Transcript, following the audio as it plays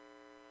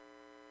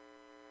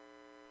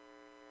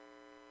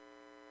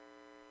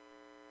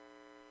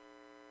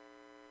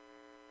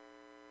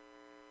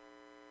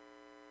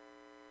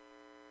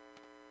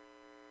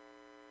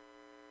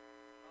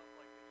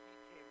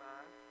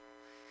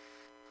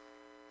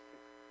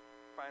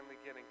finally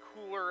getting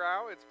cooler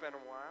out. It's been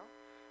a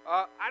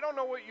while. I don't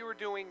know what you were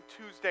doing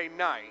Tuesday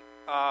night.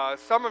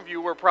 Some of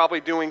you were probably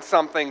doing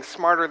something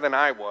smarter than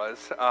I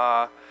was.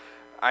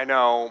 I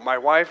know my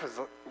wife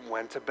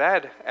went to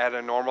bed at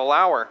a normal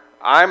hour.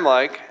 I'm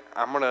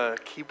going to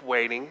keep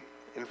waiting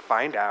and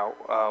find out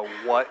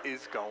what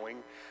is going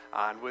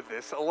on with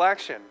this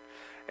election.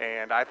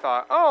 And I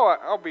thought,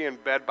 I'll be in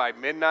bed by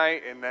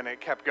midnight, and then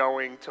it kept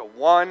going to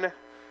 1,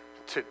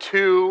 to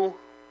 2.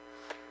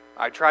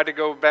 I tried to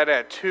go to bed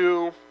at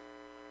 2,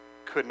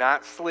 could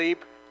not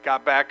sleep,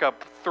 got back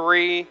up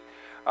 3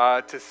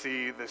 to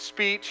see the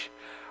speech.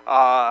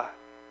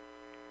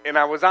 And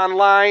I was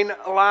online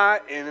a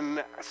lot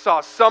and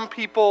saw some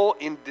people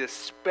in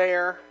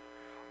despair,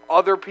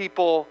 other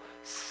people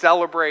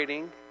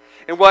celebrating.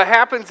 And what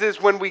happens is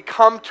when we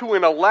come to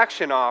an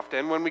election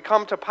often, when we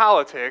come to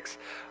politics,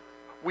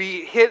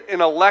 we hit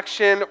an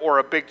election or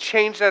a big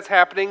change that's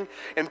happening,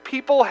 and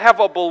people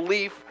have a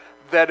belief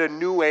that a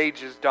new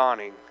age is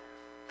dawning.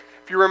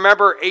 If you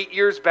remember 8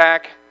 years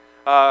back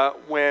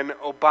when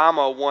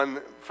Obama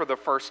won for the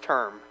first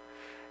term,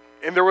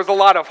 and there was a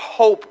lot of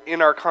hope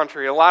in our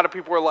country. A lot of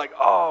people were like,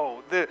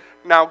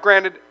 now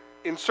granted,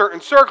 in certain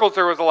circles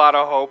there was a lot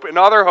of hope. In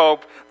other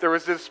hope, there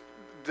was this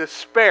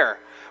despair.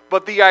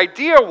 But the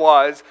idea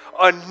was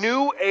a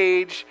new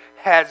age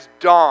has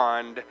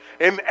dawned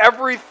and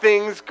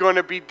everything's going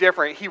to be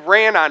different. He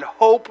ran on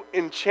hope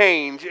and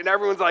change, and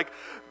everyone's like,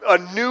 a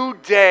new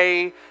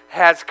day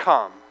has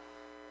come.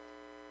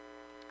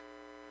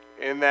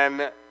 And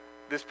then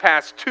this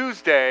past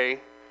Tuesday,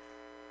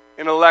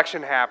 an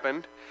election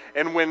happened.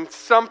 And when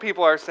some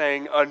people are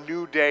saying a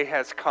new day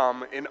has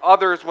come, and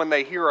others, when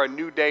they hear a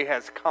new day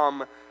has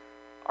come,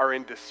 are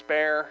in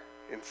despair,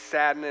 in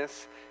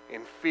sadness,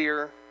 in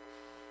fear.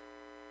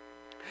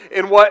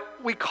 And what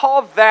we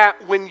call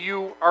that when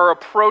you are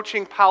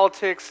approaching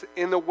politics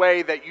in the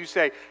way that you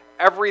say,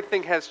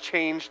 everything has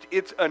changed,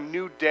 it's a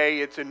new day,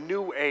 it's a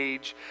new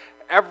age,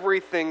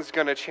 everything's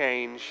going to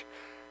change.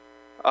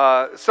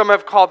 Some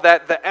have called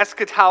that the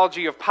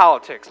eschatology of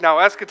politics. Now,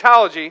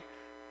 eschatology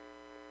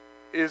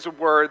is a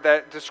word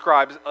that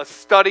describes a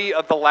study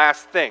of the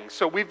last things.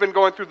 So we've been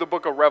going through the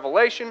book of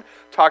Revelation,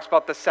 talks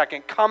about the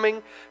second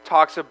coming,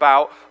 talks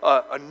about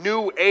a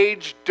new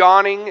age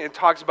dawning, and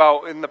talks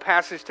about, in the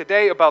passage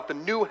today, about the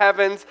new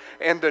heavens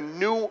and the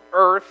new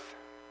earth.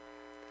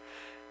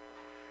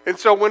 And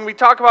so when we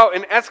talk about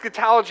an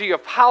eschatology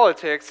of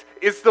politics,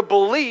 it's the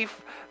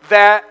belief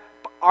that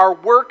our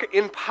work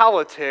in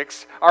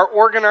politics, our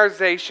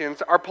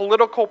organizations, our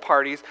political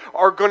parties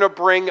are going to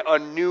bring a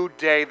new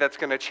day that's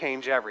going to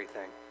change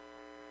everything.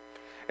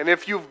 And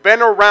if you've been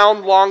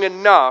around long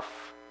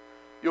enough,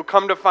 you'll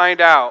come to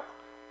find out,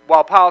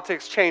 while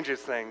politics changes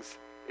things,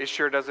 it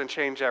sure doesn't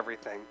change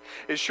everything.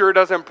 It sure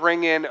doesn't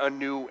bring in a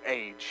new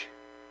age.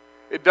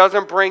 It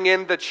doesn't bring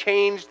in the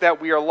change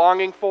that we are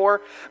longing for,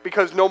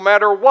 because no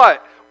matter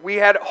what, we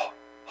had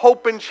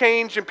hope and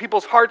change and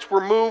people's hearts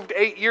were moved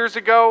 8 years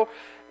ago.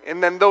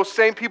 And then those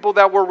same people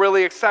that were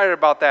really excited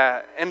about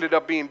that ended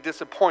up being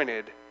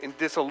disappointed and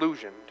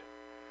disillusioned.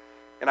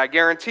 And I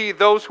guarantee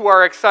those who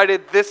are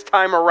excited this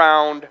time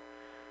around,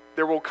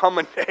 there will come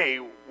a day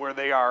where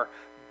they are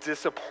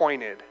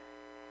disappointed.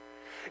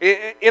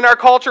 In our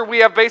culture, we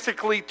have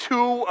basically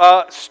two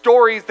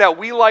stories that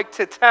we like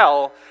to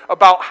tell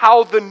about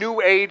how the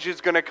new age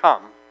is going to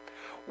come.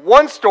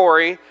 One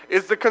story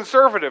is the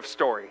conservative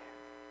story.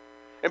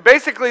 And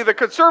basically the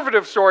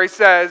conservative story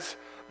says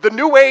the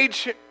new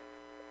age,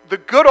 the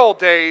good old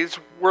days,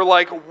 were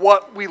like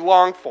what we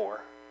long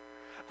for.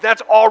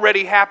 That's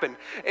already happened.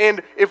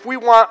 And if we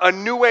want a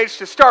new age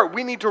to start,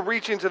 we need to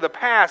reach into the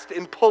past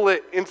and pull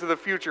it into the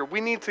future. We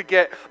need to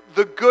get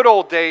the good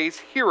old days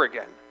here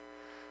again.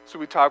 So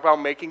we talk about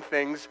making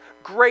things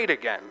great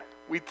again.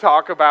 We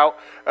talk about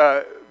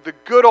the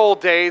good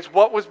old days,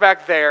 what was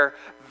back there.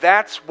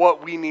 That's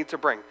what we need to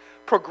bring.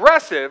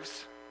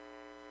 Progressives,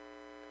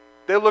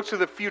 they look to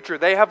the future.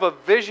 They have a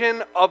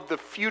vision of the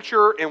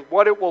future and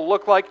what it will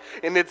look like,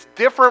 and it's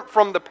different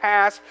from the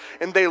past,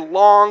 and they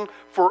long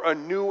for a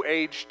new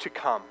age to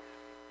come.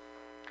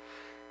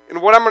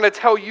 And what I'm going to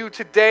tell you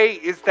today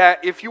is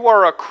that if you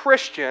are a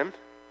Christian,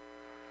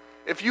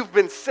 if you've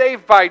been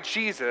saved by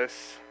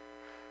Jesus,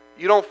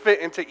 you don't fit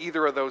into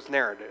either of those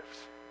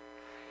narratives.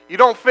 You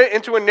don't fit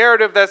into a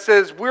narrative that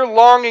says we're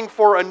longing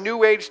for a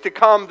new age to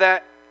come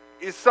that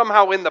is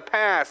somehow in the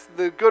past,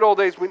 the good old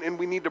days, and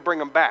we need to bring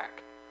them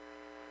back.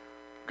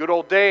 Good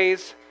old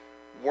days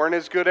weren't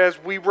as good as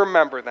we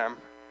remember them.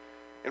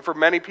 And for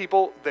many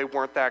people, they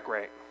weren't that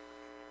great.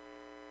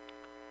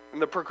 In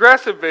the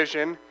progressive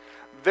vision,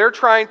 they're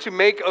trying to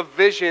make a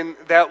vision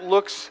that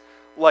looks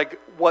like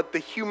what the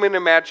human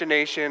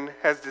imagination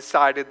has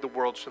decided the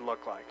world should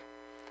look like.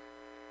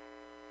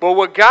 But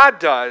what God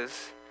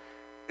does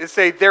is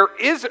say there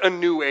is a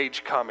new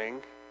age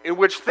coming in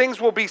which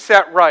things will be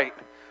set right,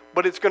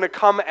 but it's going to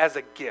come as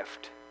a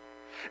gift.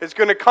 It's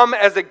going to come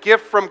as a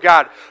gift from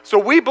God. So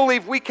we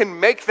believe we can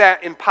make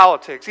that in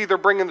politics, either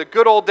bringing the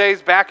good old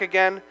days back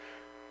again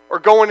or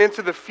going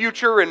into the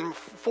future and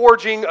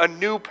forging a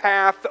new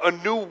path, a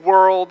new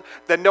world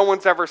that no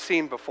one's ever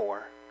seen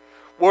before.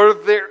 Where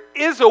there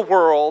is a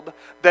world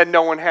that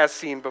no one has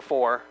seen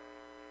before,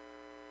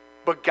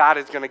 but God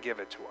is going to give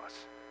it to us.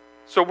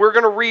 So we're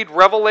going to read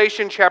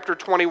Revelation chapter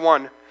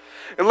 21.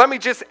 And let me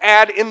just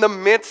add, in the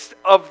midst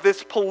of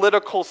this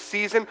political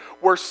season,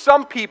 where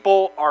some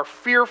people are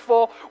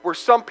fearful, where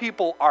some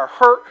people are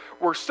hurt,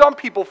 where some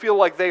people feel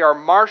like they are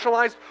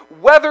marginalized,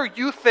 whether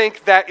you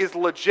think that is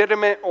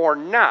legitimate or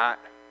not,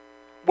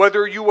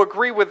 whether you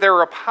agree with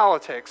their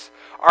politics,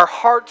 our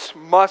hearts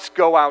must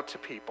go out to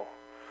people.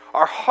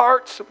 Our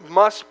hearts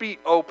must be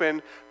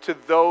open to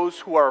those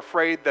who are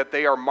afraid that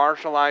they are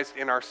marginalized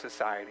in our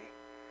society.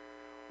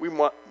 We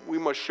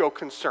must show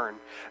concern.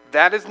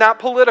 That is not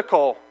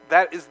political.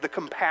 That is the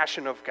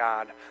compassion of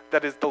God.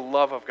 That is the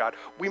love of God.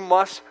 We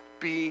must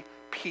be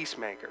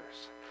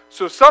peacemakers.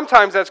 So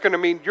sometimes that's going to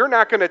mean you're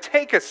not going to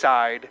take a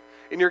side,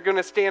 and you're going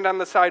to stand on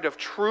the side of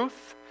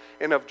truth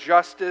and of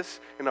justice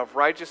and of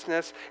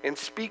righteousness and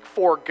speak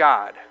for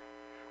God.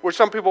 Where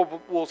some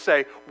people will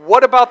say,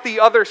 what about the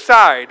other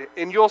side?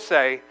 And you'll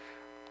say,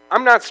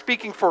 I'm not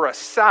speaking for a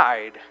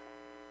side.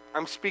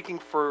 I'm speaking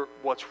for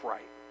what's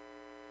right.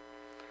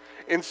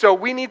 And so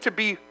we need to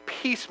be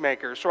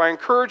peacemakers. So I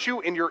encourage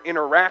you in your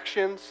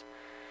interactions,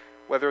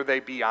 whether they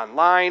be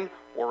online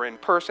or in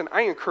person,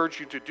 I encourage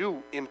you to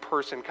do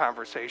in-person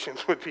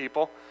conversations with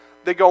people.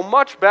 They go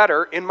much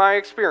better, in my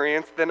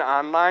experience, than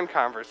online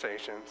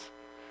conversations.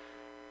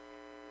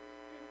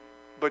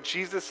 But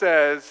Jesus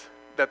says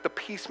that the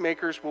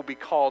peacemakers will be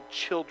called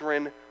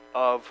children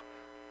of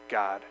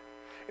God.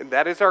 And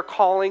that is our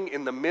calling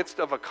in the midst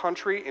of a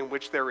country in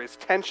which there is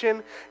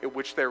tension, in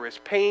which there is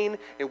pain,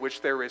 in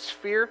which there is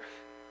fear,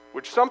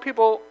 which some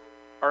people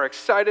are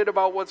excited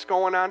about what's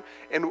going on.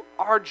 And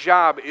our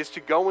job is to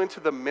go into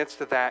the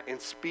midst of that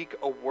and speak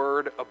a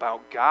word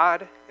about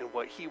God and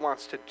what He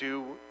wants to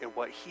do and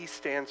what He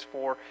stands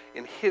for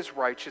in His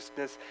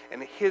righteousness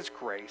and His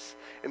grace.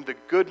 And the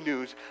good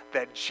news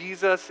that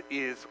Jesus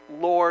is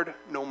Lord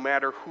no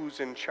matter who's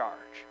in charge.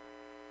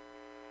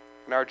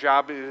 And our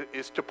job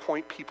is to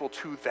point people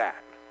to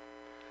that.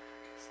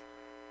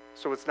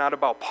 So it's not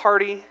about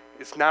party,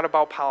 it's not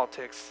about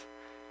politics,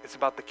 it's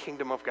about the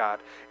kingdom of God.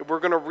 And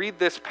we're going to read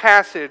this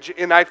passage,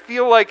 and I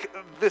feel like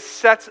this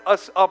sets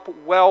us up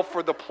well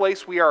for the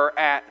place we are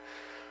at,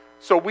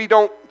 so we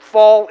don't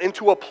fall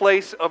into a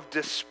place of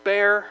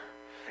despair,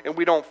 and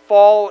we don't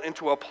fall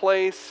into a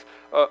place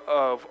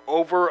of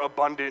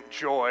overabundant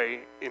joy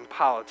in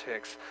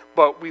politics,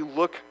 but we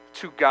look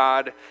to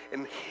God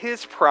and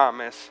His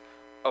promise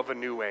of a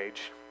new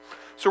age.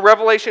 So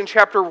Revelation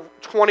chapter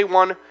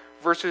 21,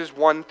 verses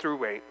 1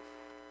 through 8.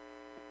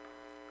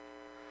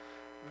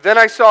 Then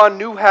I saw a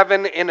new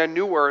heaven and a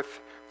new earth,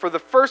 for the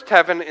first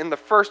heaven and the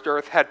first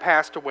earth had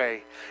passed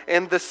away,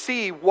 and the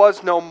sea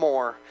was no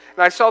more.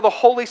 And I saw the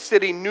holy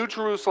city, New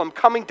Jerusalem,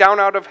 coming down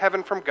out of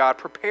heaven from God,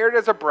 prepared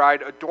as a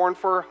bride adorned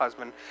for her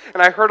husband.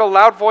 And I heard a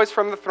loud voice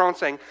from the throne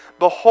saying,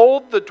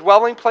 Behold, the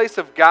dwelling place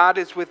of God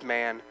is with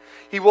man.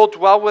 He will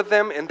dwell with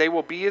them, and they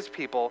will be His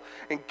people,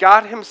 and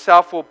God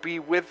Himself will be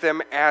with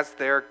them as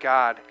their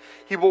God.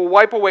 He will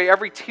wipe away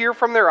every tear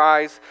from their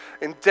eyes,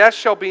 and death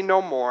shall be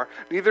no more.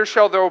 Neither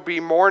shall there be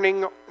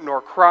mourning,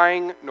 nor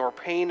crying, nor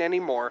pain any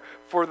more,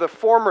 for the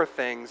former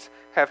things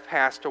have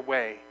passed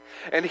away.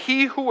 And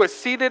He who was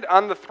seated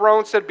on the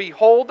throne said,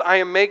 Behold, I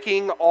am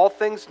making all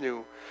things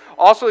new.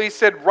 Also He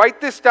said, Write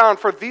this down,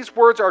 for these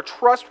words are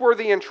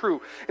trustworthy and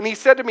true. And He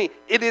said to me,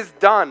 It is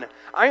done.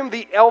 I am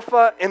the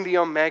Alpha and the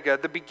Omega,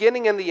 the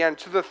beginning and the end.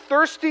 To the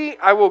thirsty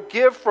I will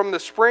give from the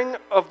spring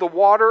of the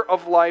water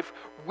of life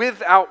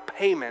without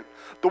payment.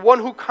 The one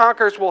who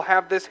conquers will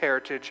have this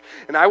heritage,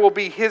 and I will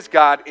be his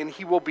God, and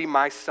he will be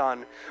my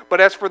son.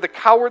 But as for the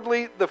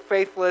cowardly, the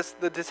faithless,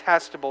 the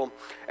detestable,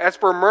 as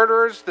for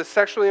murderers, the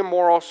sexually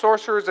immoral,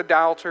 sorcerers,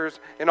 idolaters,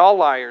 and all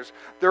liars,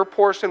 their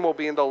portion will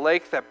be in the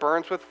lake that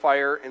burns with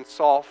fire and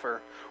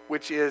sulfur,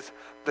 which is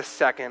the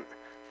second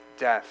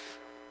death.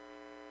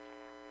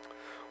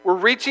 We're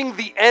reaching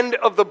the end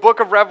of the book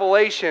of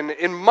Revelation,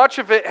 and much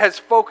of it has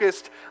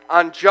focused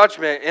on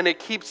judgment, and it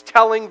keeps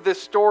telling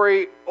this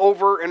story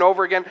over and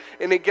over again,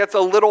 and it gets a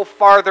little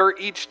farther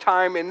each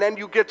time, and then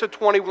you get to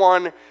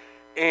 21,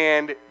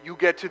 and you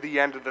get to the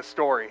end of the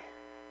story,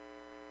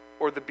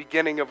 or the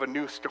beginning of a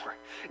new story.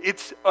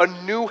 It's a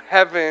new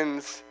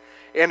heavens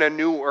and a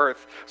new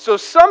earth. So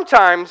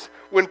sometimes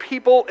when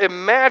people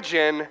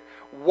imagine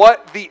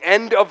what the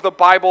end of the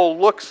Bible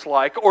looks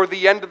like, or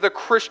the end of the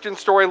Christian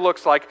story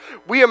looks like,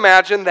 we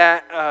imagine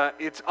that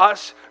it's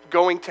us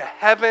going to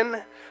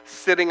heaven,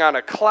 sitting on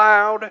a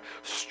cloud,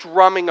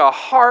 strumming a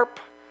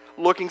harp,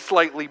 looking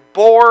slightly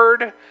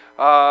bored,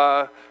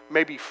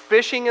 maybe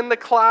fishing in the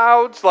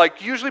clouds. Like,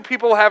 usually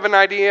people have an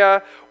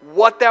idea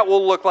what that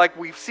will look like.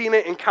 We've seen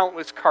it in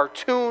countless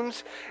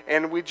cartoons,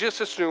 and we just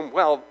assume,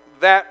 well,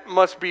 that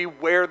must be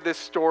where this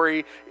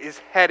story is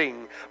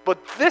heading.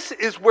 But this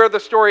is where the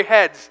story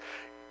heads.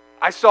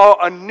 I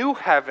saw a new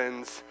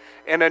heavens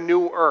and a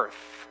new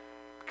earth,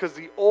 because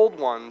the old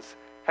ones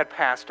had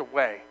passed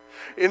away.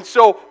 And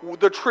so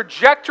the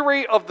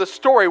trajectory of the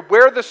story,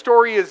 where the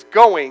story is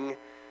going,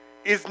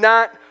 is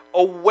not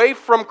away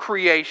from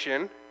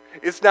creation.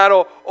 It's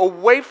not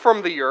away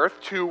from the earth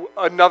to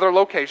another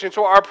location.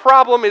 So our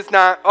problem is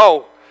not,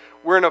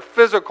 we're in a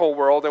physical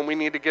world and we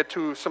need to get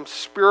to some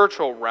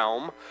spiritual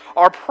realm.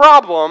 Our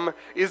problem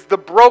is the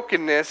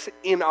brokenness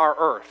in our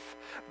earth,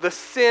 the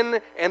sin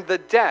and the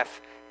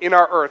death in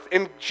our earth.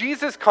 And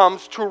Jesus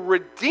comes to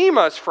redeem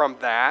us from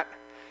that.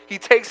 He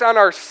takes on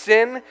our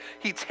sin,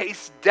 he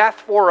tastes death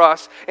for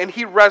us, and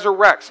he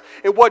resurrects.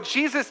 And what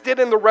Jesus did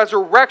in the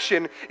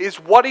resurrection is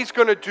what he's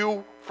going to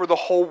do for the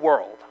whole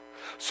world.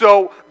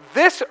 So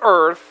this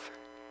earth,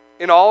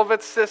 in all of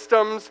its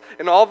systems,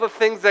 and all the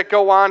things that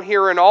go on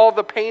here, and all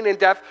the pain and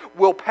death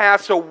will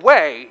pass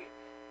away.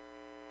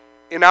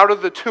 And out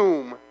of the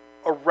tomb,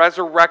 a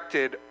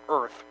resurrected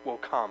earth will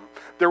come.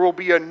 There will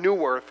be a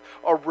new earth,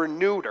 a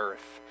renewed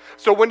earth.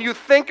 So when you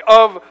think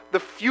of the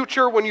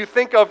future, when you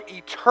think of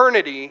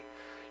eternity,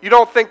 you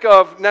don't think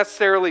of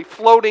necessarily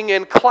floating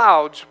in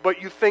clouds,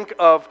 but you think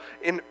of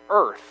an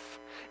earth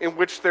in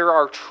which there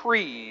are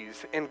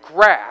trees and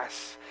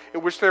grass,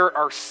 in which there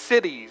are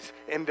cities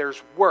and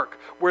there's work,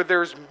 where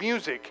there's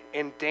music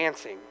and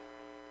dancing,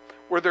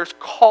 where there's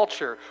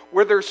culture,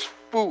 where there's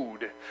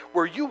food,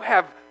 where you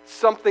have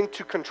something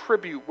to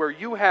contribute, where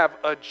you have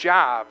a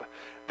job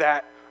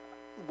that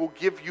will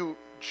give you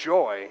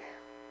joy.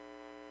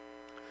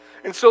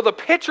 And so the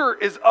picture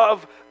is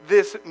of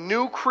this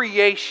new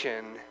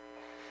creation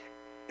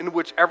in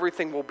which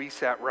everything will be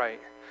set right.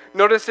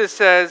 Notice it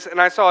says,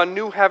 and I saw a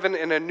new heaven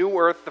and a new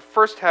earth. The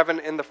first heaven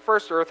and the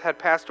first earth had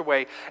passed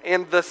away,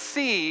 and the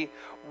sea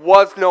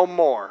was no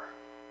more.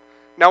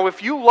 Now,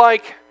 if you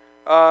like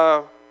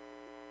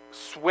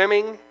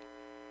swimming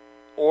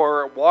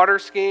or water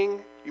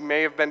skiing, you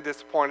may have been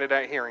disappointed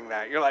at hearing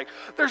that. You're like,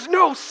 there's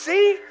no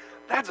sea?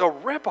 That's a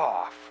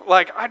ripoff.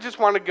 Like, I just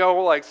want to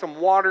go like some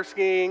water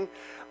skiing,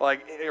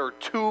 or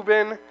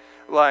tubing.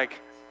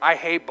 I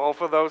hate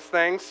both of those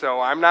things, so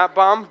I'm not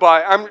bummed,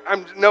 but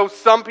I know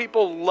some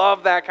people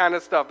love that kind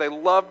of stuff. They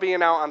love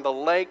being out on the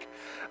lake.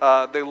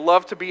 They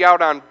love to be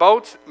out on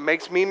boats. It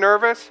makes me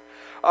nervous.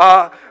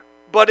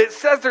 But it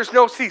says there's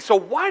no sea. So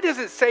why does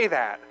it say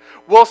that?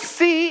 Well,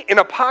 sea in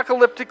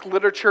apocalyptic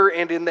literature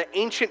and in the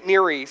ancient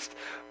Near East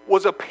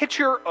was a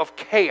picture of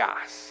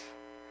chaos.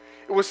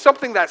 It was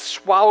something that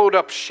swallowed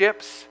up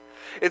ships.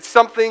 It's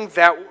something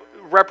that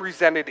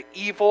represented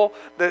evil,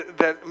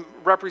 that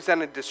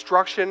represented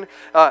destruction.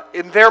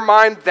 In their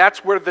mind,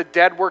 that's where the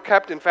dead were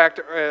kept. In fact,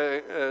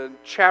 a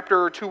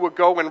chapter or two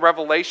ago in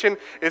Revelation,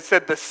 it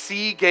said the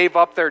sea gave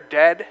up their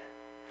dead.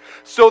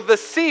 So the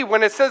sea,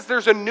 when it says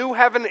there's a new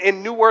heaven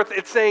and new earth,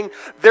 it's saying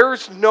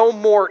there's no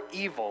more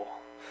evil.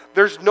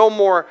 There's no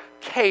more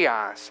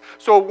chaos.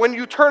 So when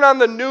you turn on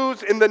the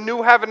news in the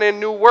new heaven and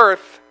new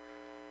earth,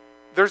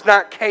 there's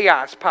not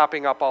chaos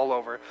popping up all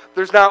over.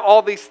 There's not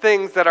all these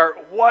things that are,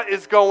 what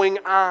is going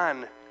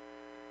on?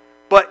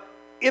 But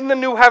in the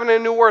new heaven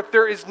and new earth,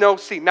 there is no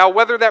sea. Now,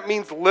 whether that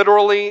means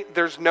literally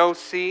there's no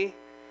sea,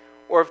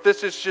 or if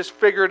this is just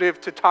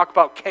figurative to talk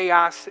about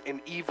chaos and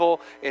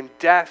evil and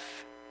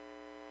death,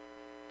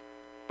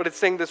 but it's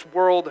saying this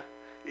world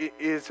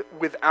is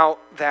without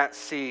that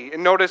sea.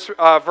 And notice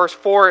verse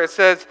 4, it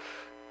says,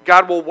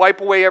 God will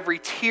wipe away every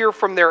tear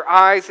from their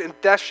eyes, and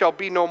death shall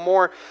be no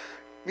more.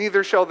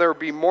 Neither shall there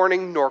be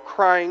mourning, nor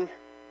crying,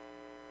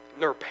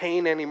 nor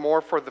pain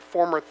anymore, for the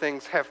former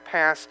things have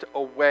passed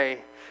away.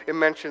 It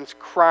mentions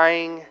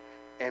crying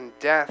and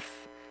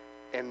death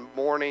and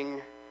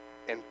mourning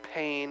and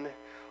pain,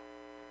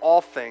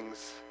 all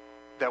things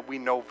that we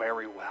know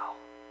very well.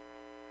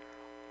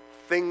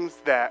 Things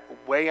that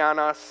weigh on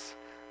us,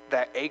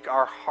 that ache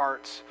our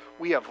hearts.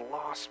 We have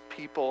lost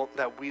people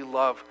that we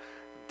love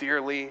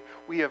dearly.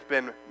 We have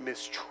been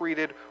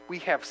mistreated. We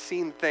have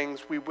seen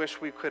things we wish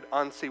we could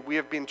unsee. We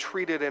have been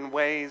treated in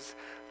ways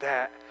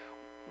that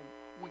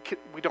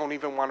we don't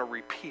even want to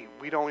repeat.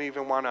 We don't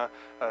even want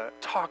to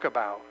talk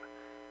about.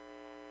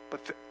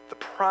 But the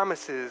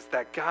promise is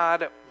that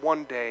God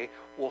one day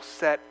will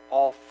set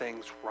all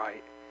things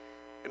right.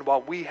 And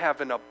while we have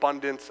an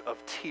abundance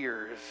of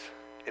tears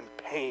and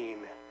pain,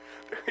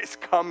 there is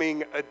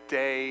coming a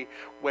day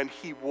when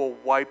he will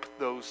wipe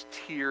those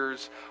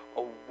tears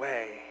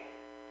away.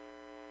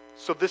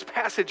 So this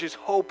passage is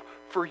hope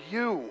for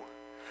you.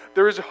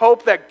 There is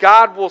hope that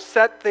God will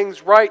set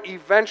things right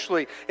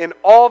eventually. In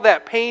all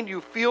that pain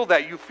you feel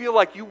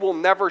like you will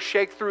never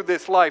shake through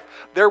this life,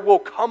 there will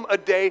come a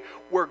day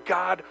where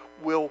God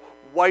will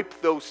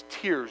wipe those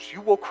tears.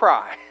 You will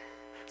cry.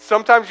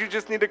 Sometimes you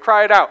just need to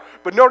cry it out.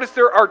 But notice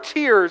there are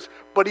tears,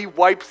 but he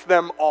wipes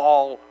them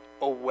all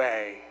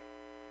away.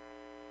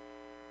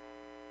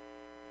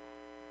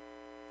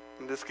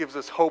 And this gives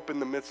us hope in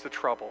the midst of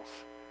troubles.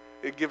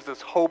 It gives us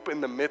hope in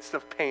the midst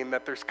of pain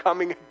that there's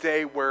coming a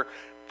day where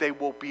they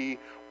will be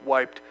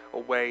wiped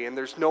away. And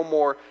there's no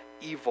more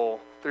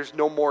evil. There's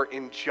no more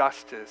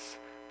injustice.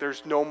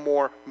 There's no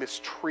more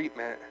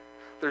mistreatment.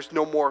 There's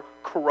no more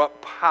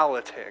corrupt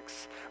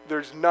politics.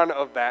 There's none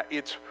of that.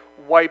 It's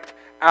wiped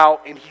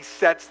out, and he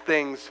sets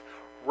things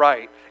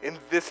right. And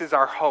this is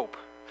our hope.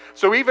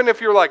 So even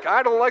if you're like,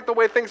 I don't like the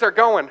way things are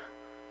going,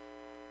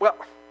 well,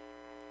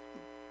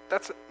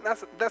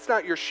 that's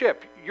not your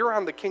ship. You're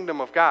on the kingdom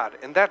of God,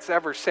 and that's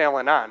ever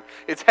sailing on.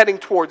 It's heading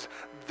towards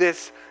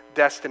this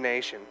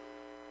destination.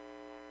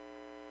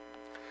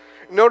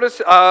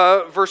 Notice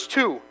verse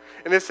 2,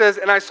 and it says,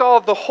 "And I saw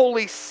the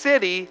holy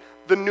city,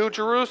 the New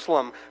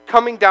Jerusalem,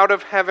 coming down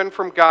of heaven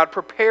from God,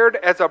 prepared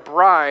as a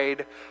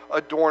bride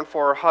adorned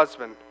for her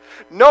husband."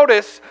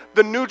 Notice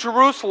the New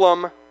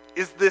Jerusalem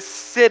is this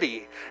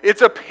city.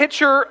 It's a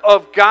picture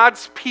of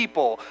God's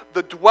people,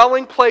 the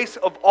dwelling place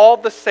of all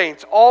the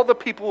saints, all the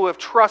people who have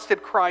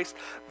trusted Christ.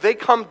 They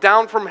come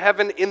down from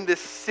heaven in this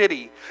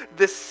city.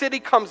 This city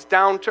comes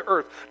down to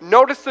earth.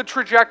 Notice the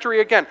trajectory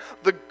again.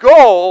 The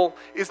goal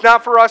is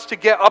not for us to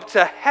get up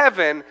to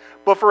heaven,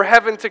 but for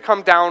heaven to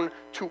come down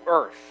to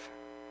earth.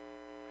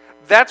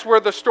 That's where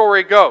the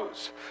story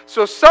goes.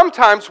 So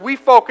sometimes we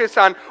focus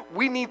on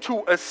we need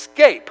to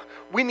escape.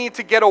 We need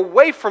to get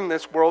away from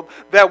this world,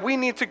 that we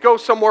need to go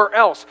somewhere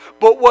else.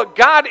 But what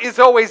God is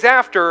always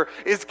after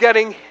is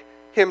getting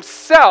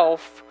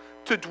himself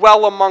to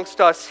dwell amongst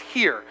us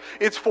here.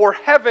 It's for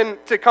heaven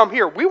to come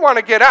here. We want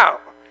to get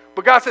out.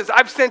 But God says,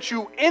 I've sent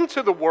you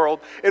into the world,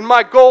 and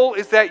my goal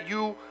is that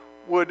you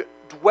would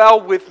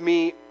dwell with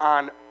me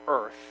on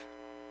earth.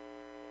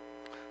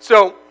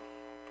 So,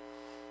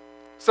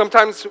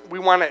 sometimes we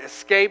want to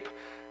escape.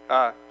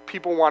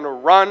 People want to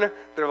run.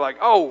 They're like,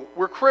 oh,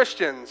 we're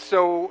Christians,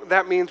 so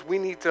that means we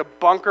need to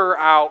bunker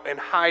out and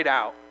hide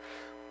out.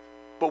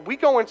 But we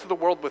go into the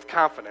world with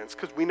confidence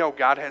because we know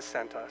God has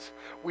sent us.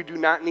 We do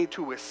not need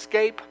to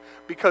escape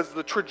because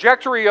the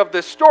trajectory of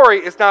this story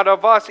is not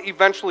of us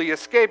eventually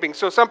escaping.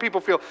 So some people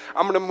feel,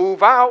 I'm going to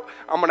move out.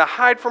 I'm going to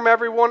hide from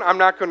everyone. I'm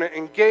not going to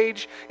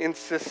engage in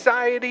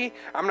society.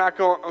 I'm not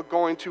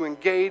going to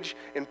engage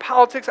in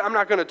politics. I'm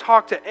not going to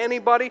talk to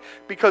anybody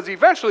because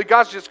eventually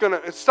God's just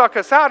going to suck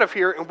us out of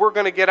here and we're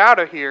going to get out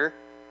of here.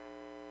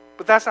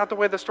 But that's not the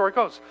way the story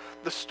goes.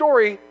 The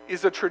story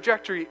is a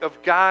trajectory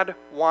of God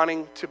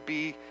wanting to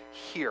be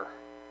here.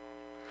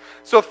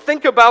 So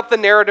think about the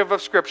narrative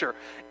of Scripture.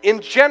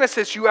 In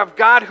Genesis, you have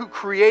God who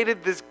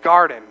created this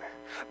garden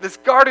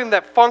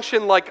that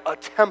functioned like a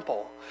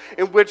temple,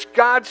 in which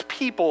God's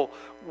people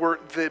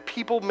were the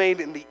people made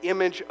in the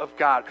image of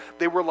God.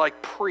 They were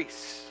like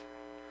priests.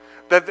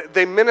 That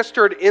they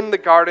ministered in the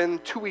garden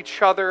to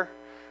each other,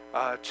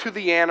 to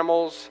the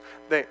animals.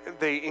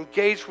 They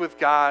engaged with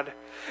God.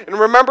 And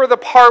remember the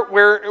part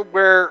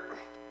where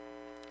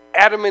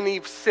Adam and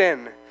Eve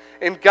sin,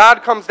 and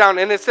God comes down,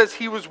 and it says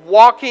he was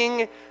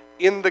walking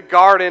in the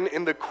garden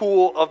in the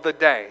cool of the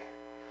day.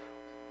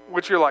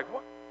 Which you're like,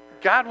 what?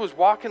 God was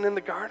walking in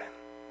the garden?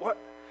 What?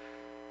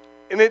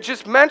 And it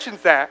just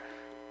mentions that,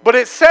 but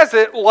it says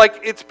it like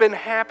it's been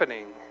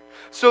happening.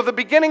 So the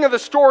beginning of the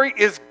story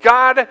is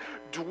God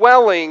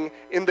dwelling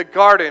in the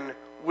garden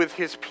with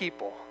his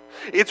people.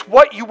 It's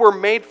what you were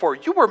made for.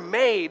 You were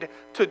made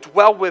to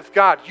dwell with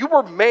God. You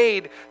were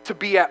made to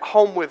be at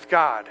home with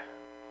God.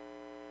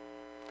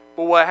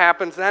 But what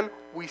happens then?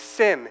 We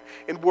sin,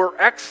 and we're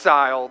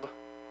exiled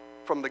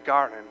from the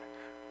garden.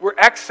 We're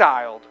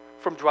exiled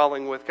from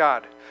dwelling with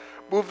God.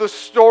 Move the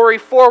story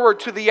forward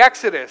to the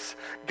Exodus.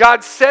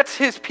 God sets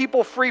his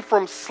people free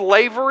from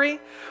slavery,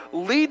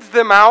 leads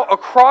them out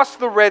across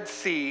the Red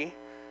Sea.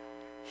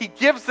 He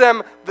gives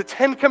them the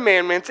 10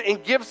 Commandments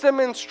and gives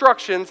them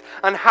instructions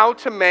on how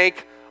to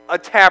make a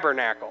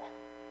tabernacle.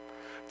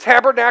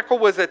 Tabernacle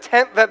was a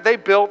tent that they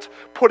built,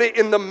 put it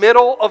in the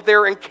middle of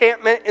their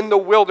encampment in the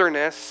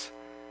wilderness,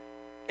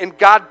 and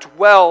God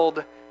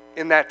dwelled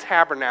in that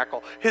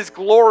tabernacle. His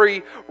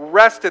glory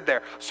rested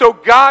there. So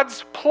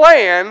God's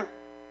plan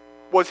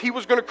was he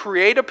was going to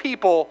create a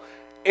people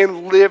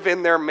and live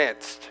in their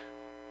midst.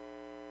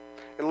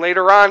 And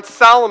later on,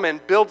 Solomon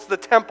builds the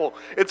temple.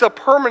 It's a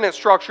permanent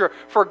structure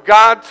for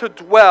God to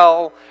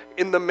dwell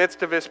in the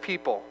midst of his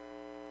people.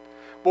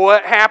 But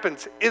what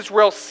happens?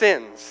 Israel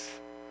sins.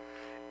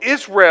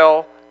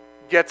 Israel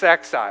gets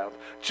exiled.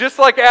 Just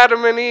like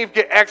Adam and Eve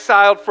get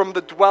exiled from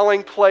the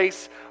dwelling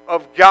place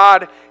of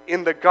God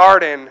in the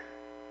garden,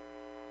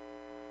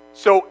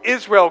 so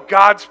Israel,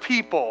 God's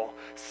people,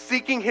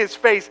 seeking his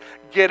face,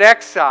 get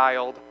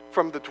exiled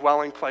from the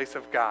dwelling place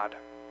of God.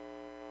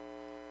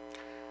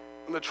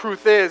 And the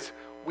truth is,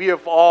 we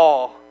have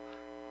all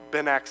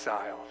been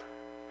exiled.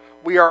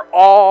 We are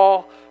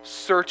all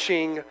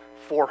searching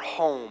for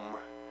home.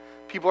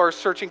 People are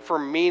searching for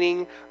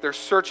meaning. They're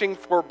searching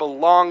for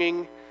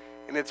belonging.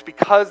 And it's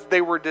because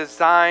they were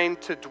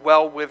designed to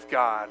dwell with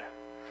God.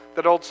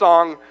 That old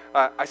song,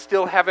 I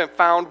still haven't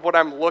found what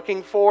I'm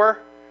looking for,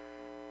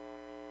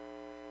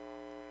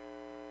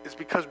 is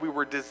because we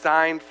were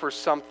designed for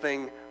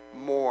something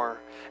more.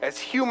 As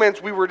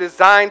humans, we were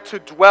designed to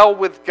dwell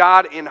with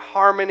God in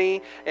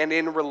harmony and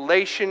in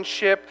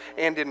relationship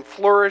and in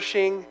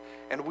flourishing,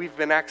 and we've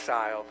been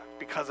exiled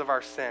because of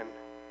our sin.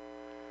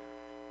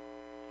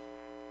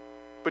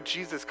 But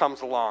Jesus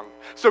comes along.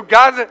 So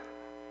God,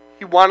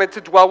 he wanted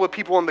to dwell with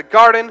people in the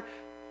garden.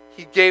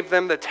 He gave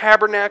them the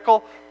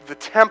tabernacle, the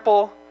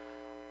temple.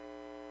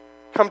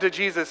 come to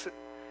Jesus.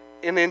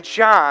 And in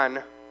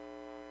John,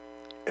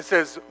 it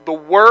says, the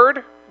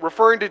Word,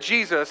 referring to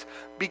Jesus,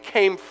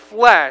 became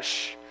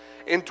flesh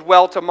and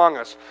dwelt among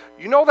us.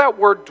 You know that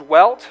word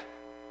dwelt?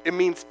 It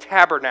means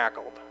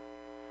tabernacled.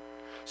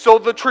 So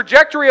the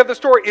trajectory of the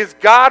story is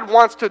God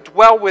wants to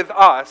dwell with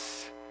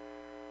us.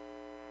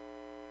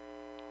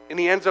 And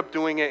he ends up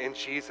doing it in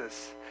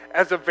Jesus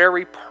as a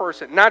very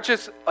person. Not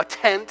just a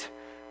tent,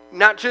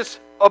 not just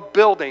a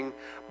building,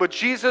 but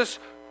Jesus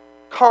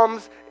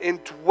comes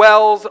and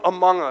dwells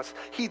among us.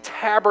 He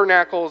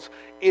tabernacles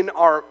in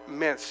our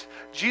midst.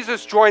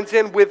 Jesus joins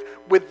in with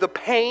the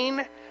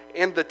pain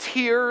and the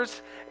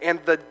tears and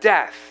the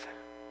death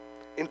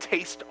and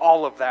tastes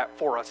all of that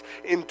for us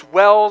and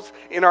dwells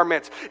in our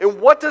midst. And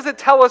what does it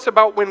tell us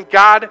about when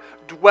God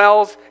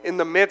dwells in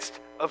the midst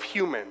of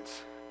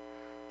humans?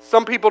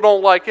 Some people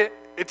don't like it.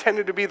 It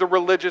tended to be the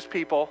religious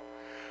people.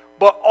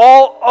 But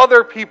all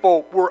other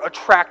people were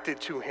attracted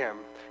to him.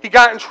 He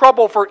got in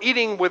trouble for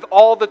eating with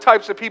all the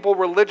types of people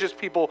religious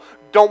people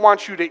don't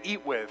want you to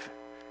eat with,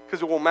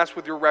 because it will mess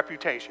with your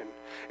reputation.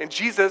 And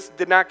Jesus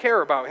did not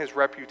care about his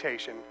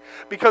reputation.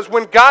 Because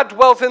when God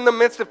dwells in the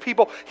midst of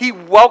people, he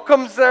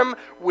welcomes them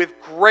with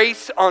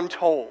grace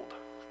untold.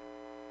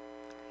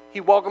 He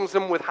welcomes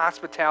them with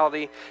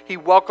hospitality. He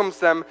welcomes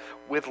them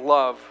with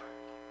love.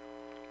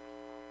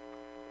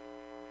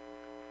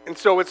 And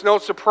so it's no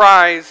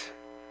surprise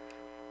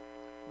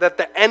that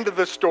the end of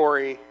the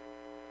story,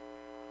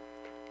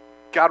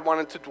 God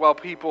wanted to dwell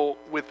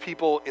with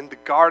people in the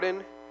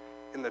garden,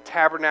 in the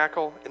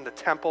tabernacle, in the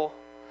temple,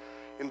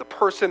 in the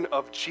person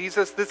of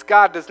Jesus. This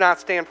God does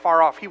not stand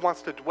far off. He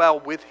wants to dwell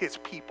with his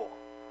people.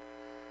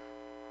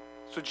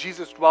 So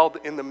Jesus dwelled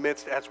in the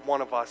midst as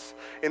one of us.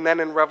 And then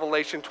in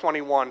Revelation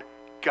 21,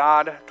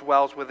 God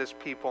dwells with his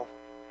people.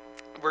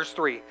 Verse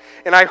 3,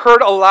 and I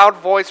heard a loud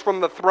voice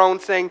from the throne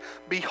saying,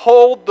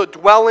 behold, the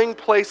dwelling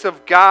place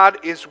of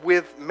God is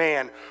with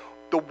man,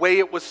 the way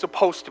it was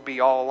supposed to be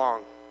all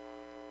along.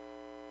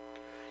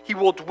 He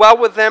will dwell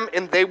with them,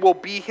 and they will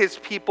be his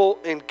people,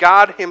 and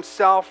God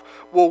himself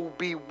will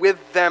be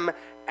with them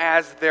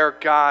as their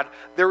God.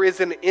 There is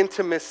an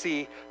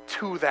intimacy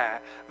to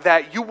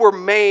that you were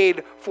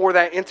made for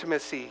that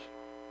intimacy.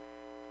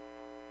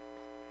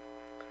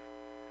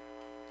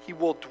 He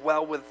will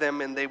dwell with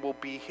them, and they will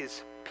be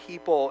his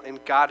people,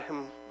 and God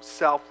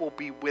himself will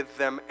be with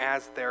them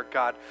as their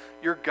God.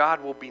 Your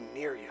God will be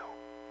near you.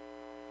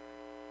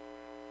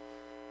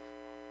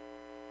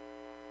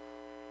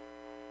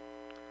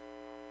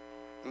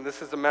 And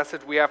this is a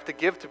message we have to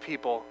give to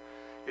people.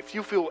 If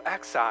you feel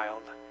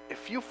exiled,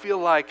 if you feel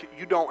like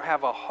you don't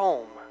have a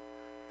home,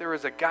 there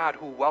is a God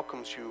who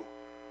welcomes you.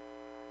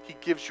 He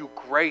gives you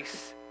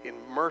grace and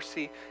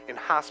mercy and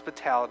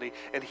hospitality,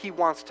 and he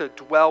wants to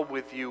dwell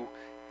with you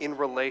in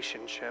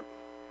relationship.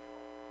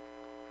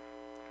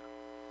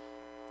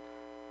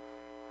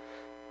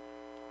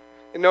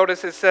 And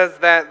notice it says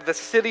that the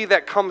city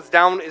that comes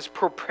down is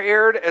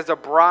prepared as a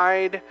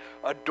bride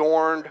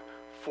adorned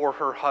for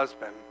her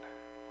husband.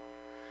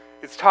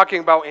 It's talking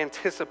about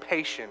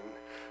anticipation.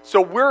 So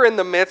we're in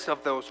the midst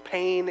of those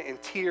pain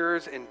and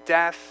tears and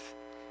death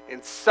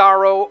and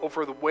sorrow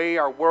over the way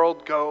our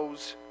world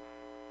goes.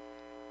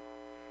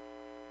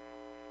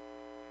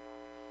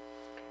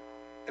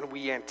 And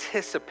we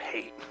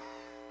anticipate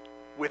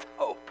with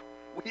hope.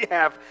 We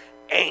have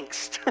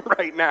angst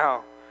right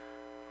now.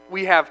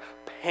 We have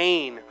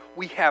pain.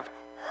 We have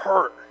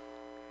hurt.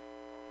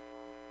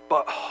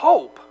 But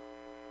hope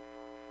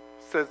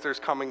says there's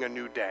coming a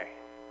new day.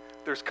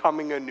 There's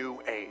coming a new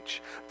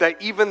age. That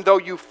even though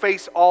you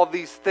face all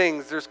these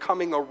things, there's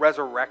coming a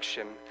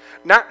resurrection.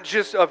 Not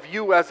just of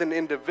you as an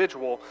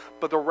individual,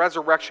 but the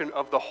resurrection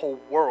of the whole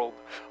world,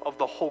 of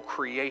the whole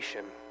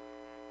creation.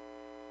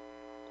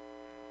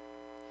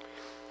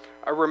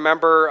 I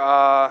remember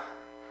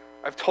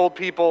I've told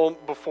people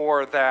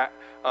before that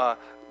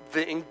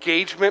the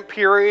engagement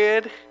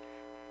period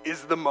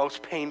is the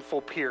most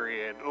painful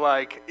period.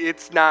 Like,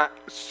 it's not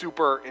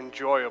super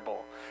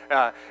enjoyable.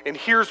 And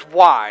here's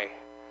why.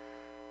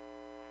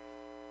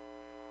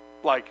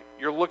 Like,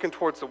 you're looking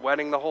towards the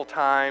wedding the whole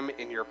time,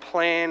 and you're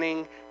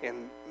planning,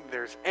 and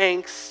there's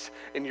angst,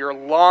 and you're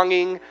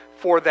longing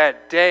for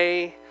that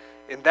day,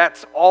 and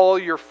that's all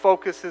your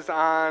focus is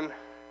on,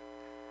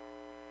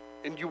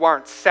 and you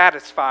aren't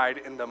satisfied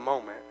in the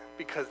moment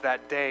because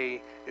that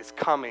day is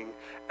coming.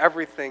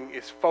 Everything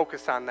is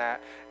focused on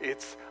that.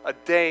 It's a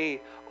day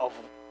of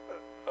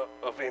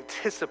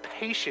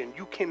anticipation.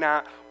 You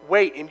cannot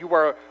wait, and you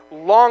are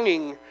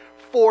longing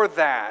for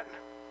that.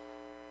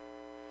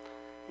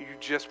 You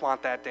just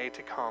want that day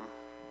to come.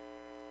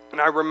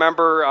 And I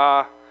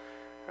remember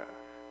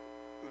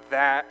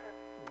that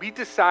we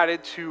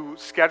decided to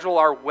schedule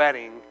our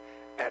wedding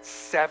at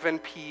 7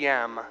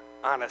 p.m.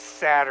 on a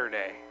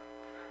Saturday.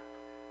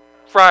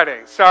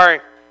 Friday,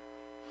 sorry.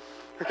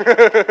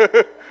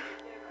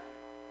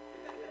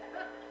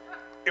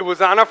 It was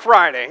on a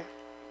Friday,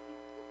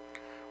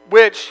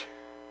 which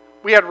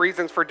we had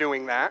reasons for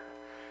doing that.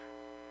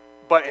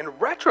 But in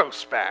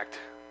retrospect,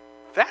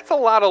 that's a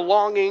lot of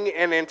longing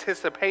and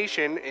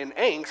anticipation and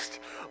angst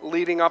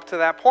leading up to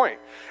that point.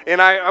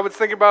 And I was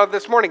thinking about it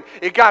this morning.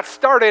 It got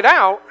started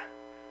out,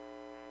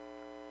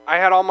 I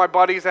had all my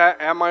buddies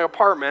at my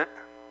apartment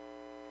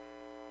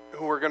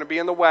who were going to be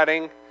in the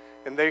wedding,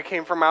 and they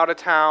came from out of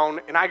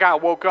town, and I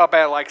got woke up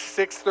at like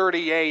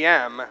 6:30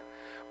 a.m.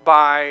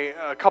 by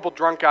a couple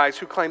drunk guys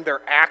who claimed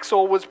their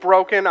axle was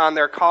broken on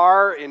their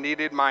car and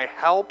needed my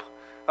help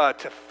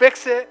to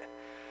fix it.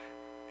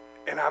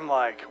 And I'm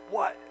like,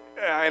 what?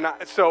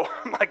 So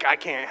I'm like, I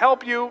can't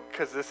help you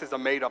because this is a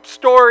made-up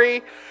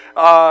story.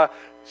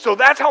 So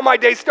that's how my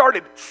day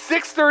started,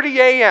 6:30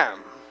 a.m.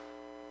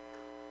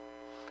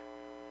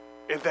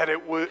 And that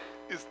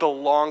is the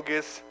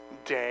longest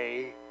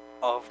day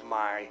of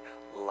my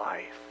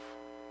life.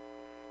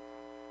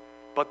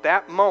 But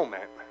that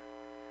moment,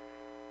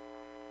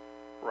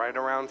 right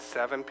around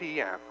 7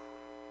 p.m.,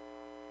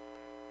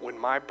 when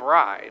my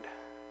bride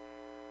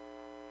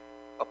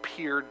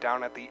appeared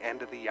down at the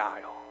end of the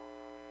aisle,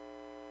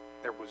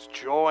 there was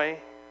joy.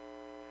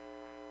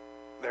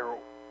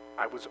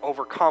 I was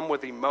overcome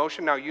with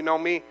emotion. Now, you know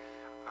me,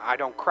 I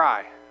don't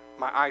cry.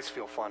 My eyes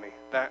feel funny.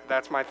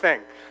 That's my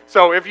thing.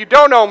 So if you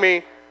don't know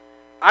me,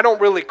 I don't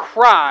really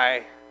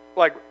cry.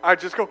 Like, I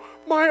just go,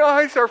 my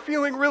eyes are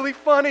feeling really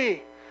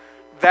funny.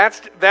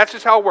 That's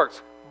just how it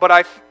works. But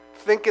I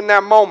think in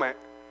that moment,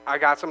 I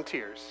got some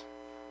tears.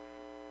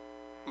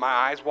 My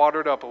eyes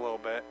watered up a little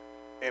bit,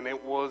 and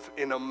it was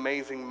an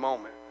amazing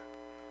moment.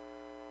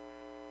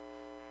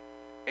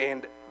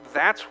 And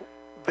that's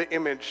the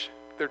image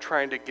they're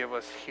trying to give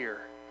us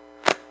here.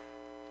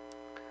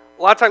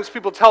 A lot of times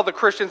people tell the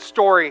Christian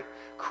story,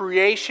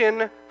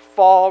 creation,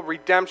 fall,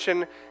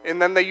 redemption,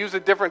 and then they use a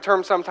different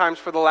term sometimes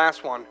for the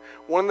last one.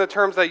 One of the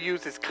terms they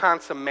use is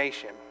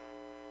consummation.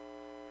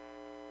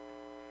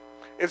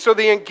 And so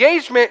the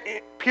engagement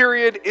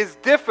period is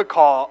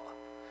difficult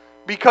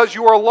because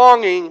you are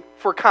longing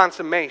for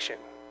consummation.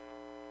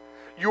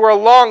 You are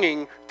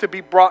longing to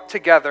be brought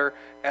together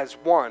as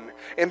one.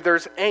 And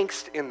there's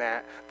angst in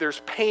that.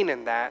 There's pain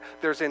in that.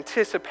 There's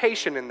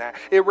anticipation in that.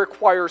 It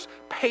requires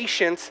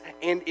patience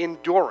and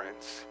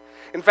endurance.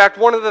 In fact,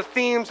 one of the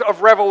themes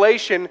of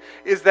Revelation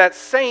is that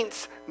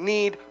saints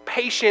need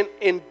patient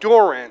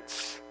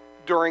endurance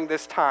during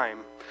this time.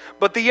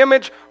 But the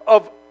image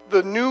of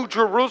the new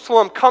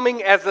Jerusalem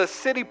coming as a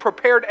city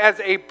prepared as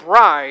a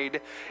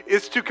bride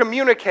is to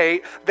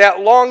communicate that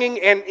longing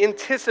and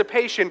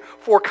anticipation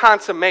for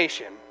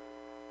consummation.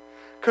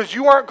 Because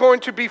you aren't going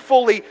to be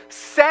fully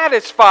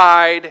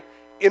satisfied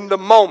in the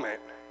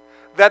moment.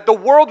 That the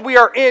world we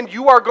are in,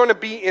 you are going to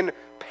be in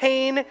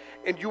pain,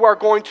 and you are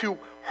going to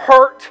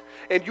hurt,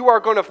 and you are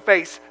going to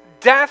face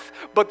death,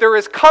 but there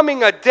is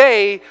coming a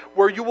day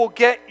where you will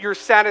get your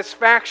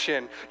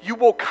satisfaction. You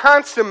will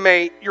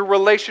consummate your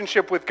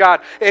relationship with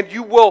God, and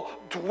you will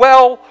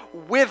dwell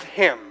with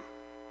Him.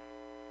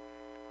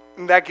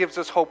 And that gives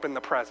us hope in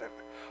the present.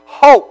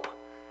 Hope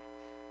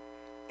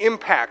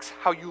impacts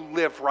how you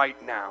live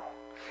right now.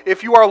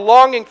 If you are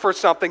longing for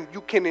something,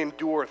 you can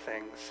endure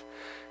things.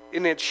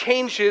 And it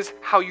changes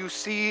how you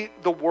see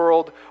the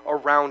world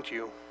around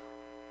you.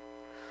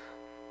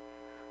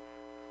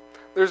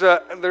 There's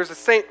a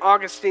St.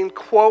 Augustine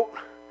quote.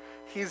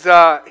 He's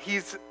an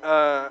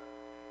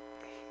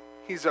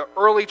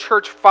early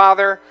church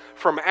father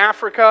from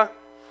Africa.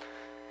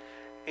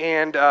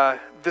 And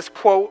this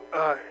quote,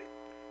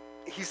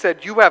 he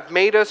said, "You have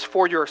made us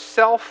for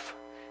yourself,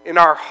 and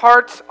our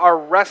hearts are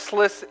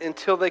restless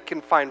until they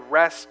can find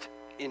rest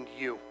in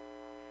you."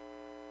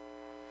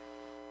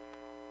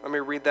 Let me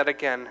read that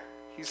again.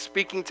 He's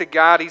speaking to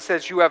God. He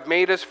says, "You have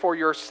made us for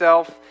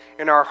yourself,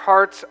 and our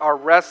hearts are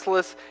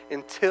restless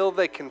until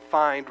they can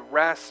find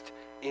rest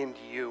in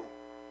you."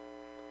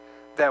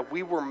 That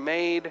we were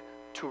made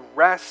to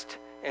rest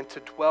and to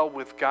dwell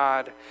with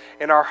God,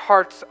 and our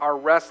hearts are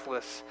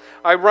restless.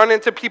 I run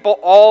into people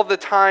all the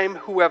time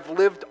who have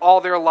lived all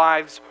their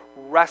lives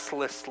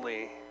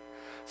restlessly.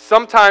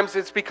 Sometimes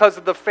it's because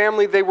of the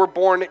family they were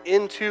born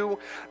into,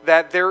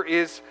 that there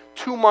is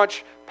too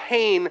much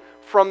pain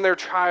from their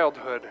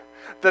childhood,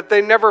 that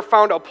they never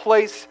found a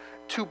place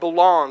to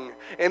belong,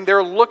 and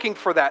they're looking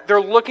for that.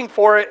 They're looking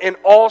for it in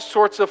all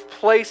sorts of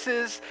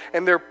places,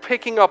 and they're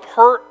picking up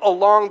hurt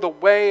along the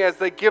way as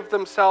they give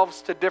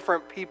themselves to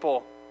different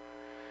people.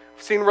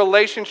 I've seen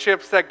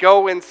relationships that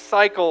go in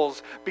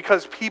cycles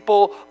because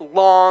people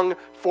long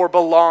for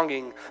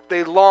belonging.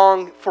 They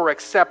long for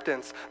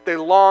acceptance. They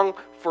long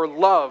for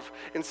love.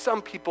 And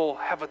some people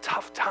have a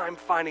tough time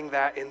finding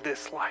that in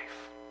this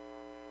life.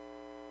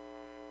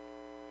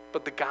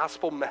 But the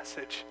gospel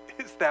message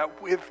is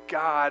that with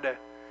God,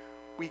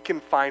 we can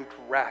find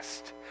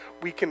rest.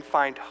 We can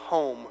find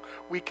home.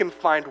 We can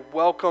find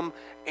welcome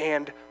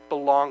and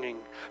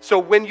belonging. So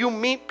when you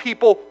meet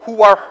people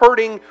who are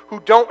hurting, who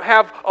don't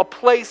have a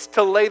place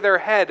to lay their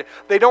head,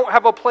 they don't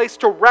have a place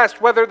to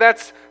rest, whether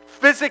that's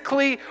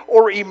physically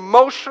or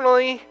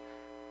emotionally,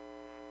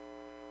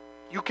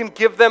 you can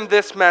give them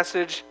this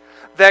message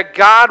that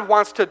God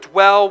wants to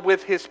dwell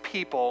with His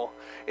people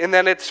and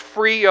that it's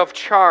free of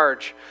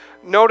charge.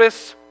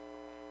 Notice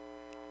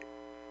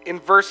in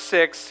verse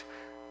 6,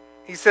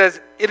 he says,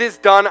 "It is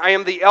done. I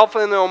am the Alpha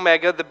and the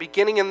Omega, the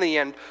beginning and the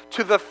end.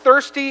 To the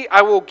thirsty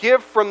I will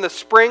give from the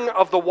spring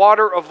of the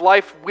water of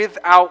life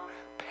without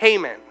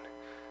payment."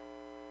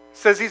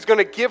 Says he's going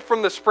to give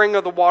from the spring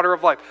of the water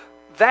of life.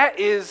 That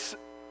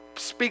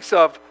speaks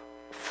of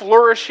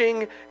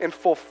flourishing and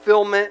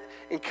fulfillment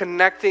and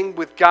connecting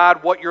with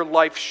God, what your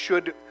life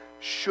should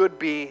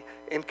be,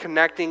 and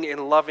connecting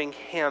and loving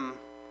Him.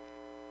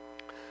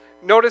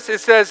 Notice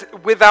it says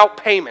without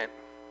payment.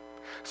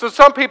 So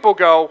some people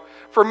go,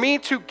 for me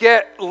to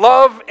get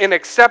love and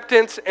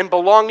acceptance and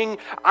belonging,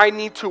 I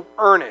need to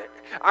earn it.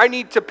 I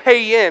need to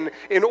pay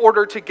in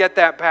order to get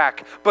that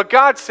back. But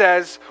God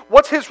says,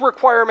 what's His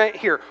requirement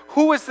here?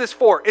 Who is this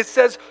for? It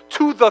says,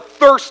 to the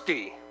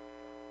thirsty.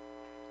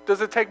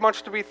 Does it take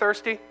much to be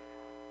thirsty?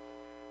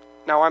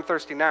 Now, I'm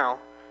thirsty now.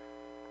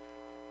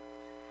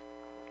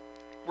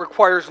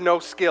 Requires no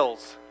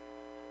skills.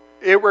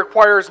 It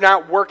requires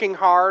not working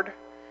hard.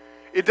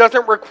 It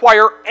doesn't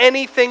require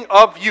anything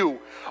of you.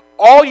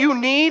 All you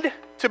need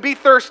to be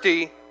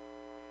thirsty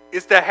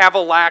is to have a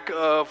lack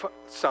of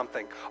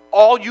something.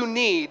 All you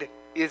need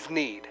is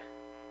need.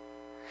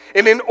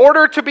 And in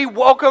order to be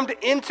welcomed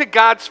into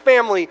God's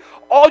family,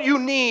 all you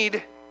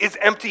need is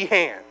empty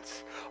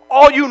hands.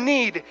 All you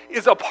need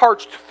is a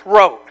parched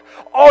throat.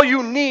 All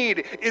you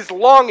need is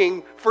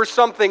longing for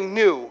something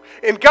new.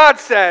 And God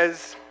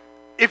says,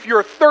 if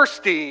you're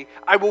thirsty,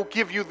 I will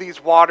give you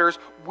these waters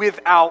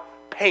without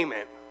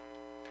payment.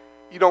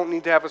 You don't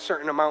need to have a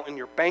certain amount in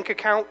your bank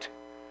account.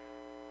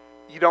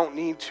 You don't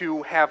need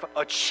to have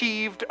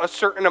achieved a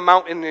certain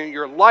amount in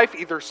your life,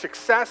 either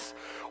success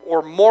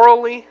or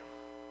morally.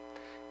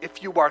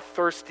 If you are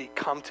thirsty,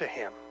 come to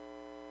Him.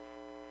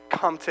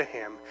 Come to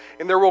Him.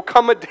 And there will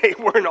come a day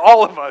when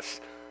all of us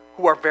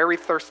who are very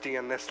thirsty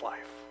in this life,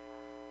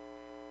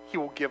 He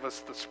will give us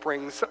the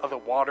springs of the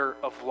water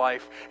of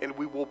life, and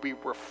we will be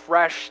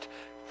refreshed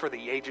for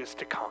the ages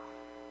to come.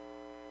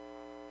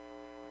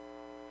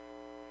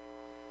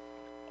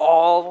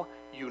 All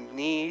you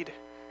need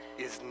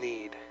is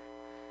need.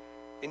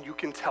 And you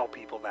can tell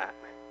people that.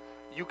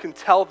 You can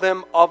tell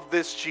them of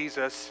this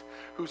Jesus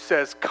who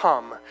says,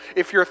 come.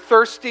 If you're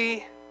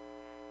thirsty,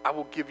 I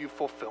will give you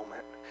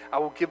fulfillment. I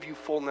will give you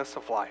fullness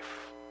of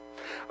life.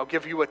 I'll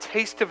give you a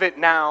taste of it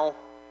now.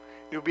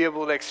 You'll be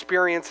able to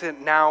experience it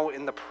now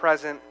in the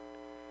present.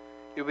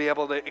 You'll be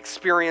able to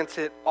experience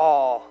it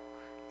all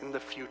in the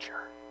future.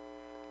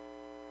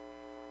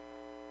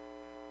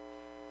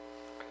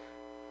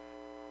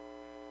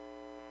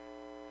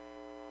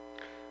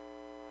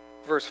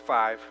 Verse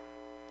 5.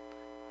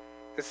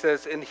 It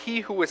says, and He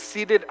who was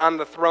seated on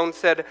the throne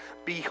said,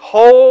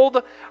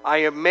 behold, I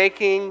am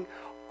making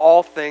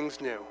all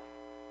things new.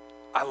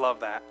 I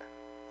love that.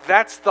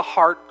 That's the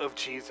heart of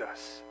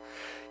Jesus.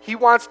 He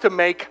wants to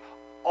make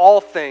all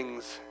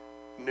things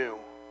new.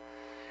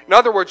 In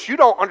other words, you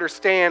don't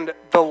understand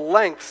the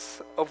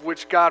lengths of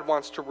which God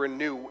wants to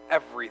renew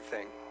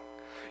everything.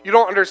 You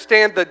don't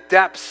understand the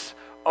depths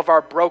of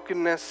our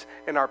brokenness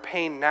and our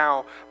pain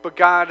now. But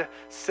God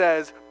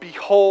says,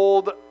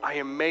 behold, I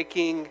am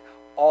making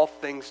all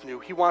things new.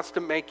 He wants to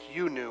make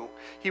you new.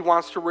 He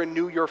wants to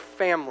renew your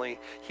family.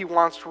 He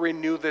wants to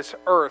renew this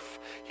earth.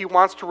 He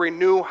wants to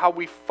renew how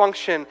we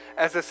function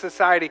as a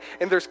society.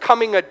 And there's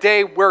coming a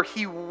day where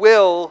He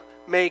will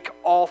make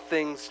all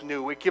things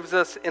new. It gives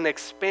us an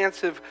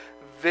expansive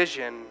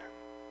vision.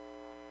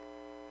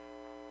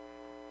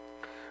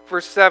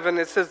 Verse 7,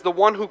 it says, the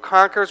one who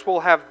conquers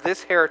will have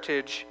this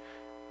heritage,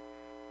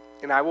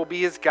 and I will be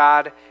his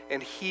God,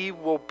 and he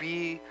will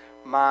be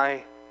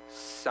my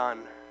son.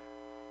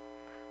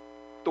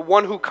 The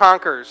one who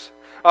conquers.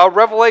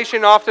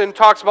 Revelation often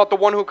talks about the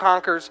one who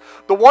conquers.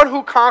 The one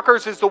who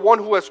conquers is the one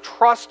who has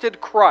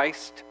trusted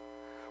Christ,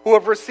 who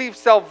have received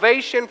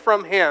salvation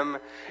from Him,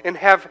 and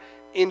have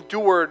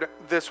endured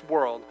this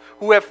world,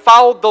 who have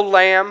followed the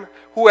Lamb,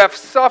 who have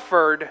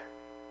suffered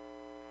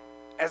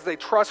as they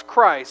trust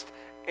Christ,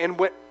 and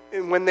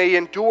when they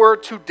endure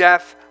to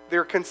death,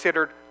 they're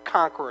considered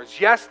conquerors.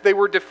 Yes, they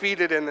were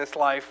defeated in this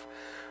life,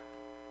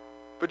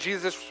 but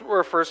Jesus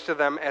refers to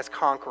them as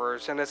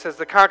conquerors. And it says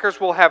the conquerors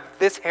will have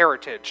this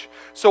heritage.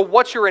 So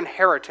what's your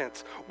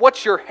inheritance?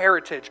 What's your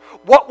heritage?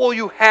 What will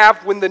you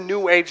have when the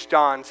new age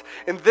dawns?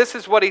 And this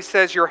is what He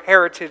says your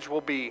heritage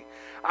will be.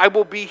 I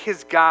will be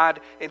his God,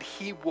 and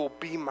he will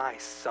be my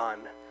son.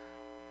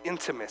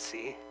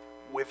 Intimacy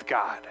with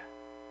God.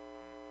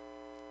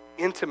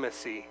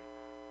 Intimacy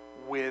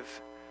with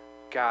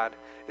God.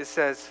 It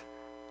says,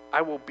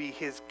 I will be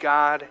his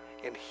God,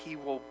 and he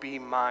will be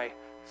my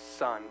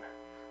son.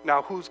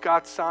 Now, who's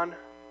God's son?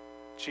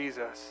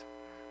 Jesus.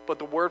 But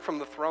the word from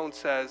the throne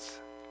says,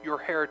 your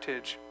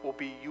heritage will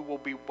be, you will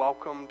be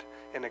welcomed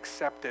and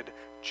accepted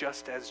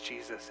just as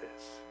Jesus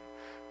is.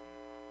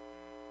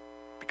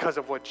 Because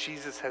of what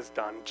Jesus has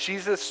done.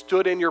 Jesus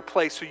stood in your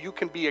place so you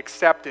can be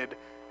accepted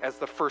as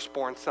the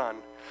firstborn son.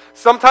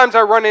 Sometimes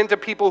I run into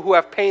people who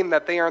have pain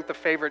that they aren't the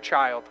favorite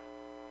child.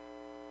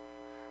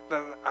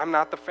 I'm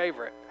not the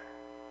favorite.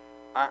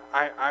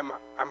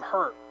 I'm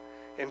hurt.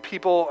 And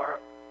people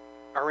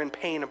are in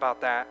pain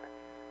about that.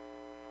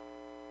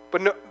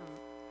 But no,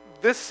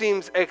 this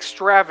seems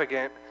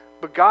extravagant,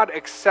 but God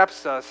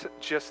accepts us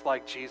just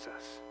like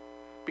Jesus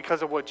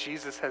because of what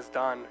Jesus has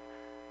done.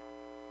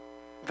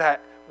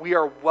 That we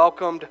are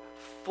welcomed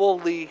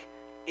fully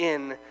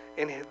in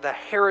the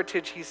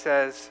heritage, he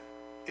says,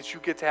 is you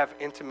get to have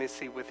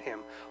intimacy with him,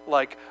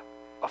 like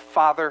a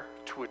father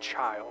to a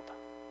child.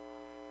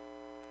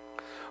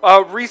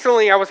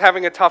 Recently, I was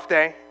having a tough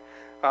day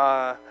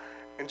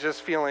and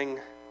just feeling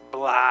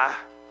blah.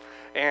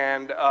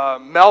 And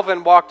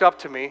Melvin walked up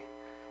to me.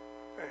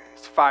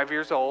 He's 5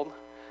 years old.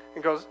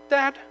 And goes,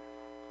 "Dad,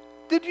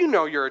 did you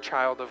know you're a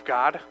child of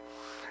God?"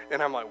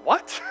 And I'm like,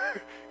 "What?"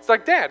 He's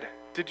like, "Dad,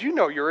 did you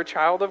know you're a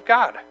child of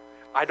God?"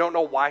 I don't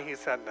know why he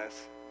said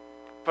this.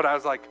 But I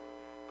was like,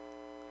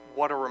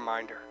 what a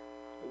reminder.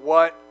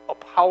 What a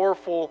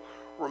powerful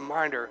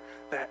reminder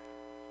that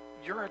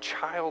you're a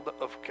child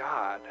of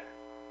God.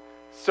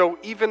 So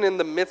even in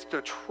the midst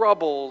of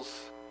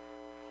troubles,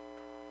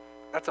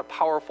 that's a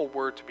powerful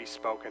word to be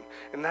spoken.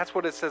 And that's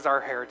what it says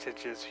our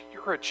heritage is.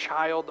 You're a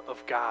child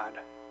of God.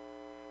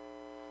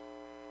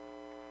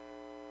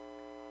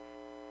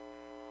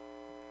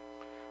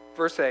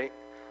 Verse 8,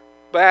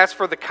 "But as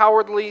for the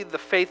cowardly, the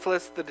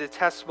faithless, the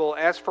detestable,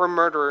 as for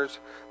murderers,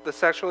 the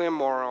sexually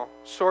immoral,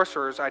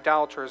 sorcerers,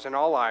 idolaters, and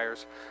all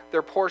liars,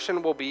 their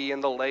portion will be in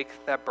the lake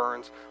that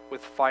burns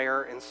with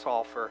fire and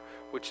sulfur,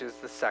 which is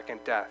the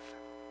second death."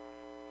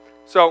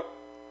 So,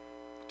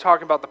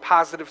 talking about the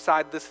positive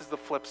side, this is the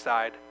flip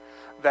side.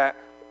 That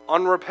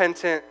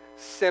unrepentant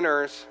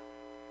sinners,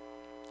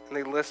 and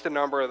they list a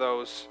number of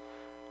those,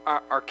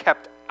 are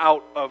kept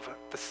out of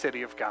the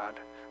city of God.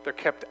 They're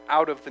kept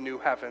out of the new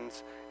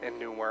heavens and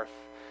new earth.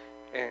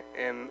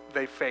 And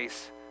they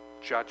face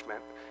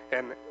judgment.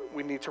 And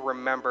we need to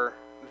remember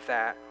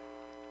that.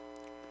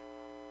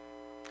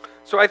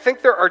 So I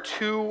think there are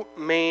two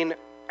main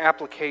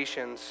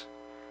applications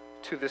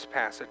to this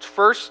passage.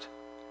 First,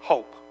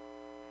 hope.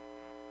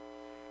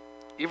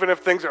 Even if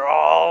things are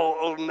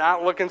all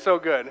not looking so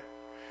good,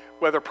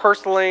 whether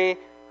personally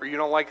or you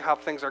don't like how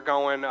things are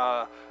going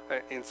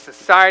in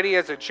society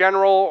as a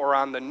general or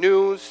on the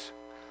news,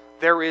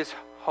 there is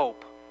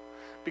hope.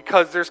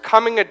 Because there's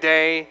coming a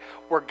day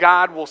where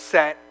God will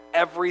set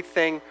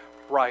everything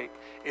right.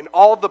 And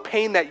all the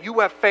pain that you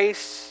have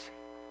faced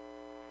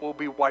will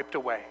be wiped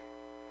away.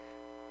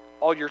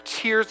 All your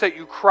tears that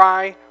you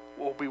cry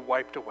will be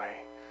wiped away.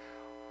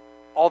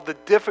 All the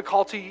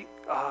difficulty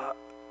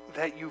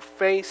that you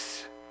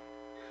face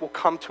will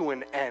come to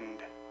an end.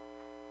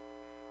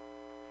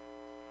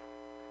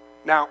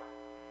 Now,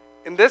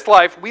 in this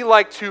life, we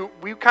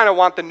kind of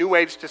want the new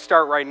age to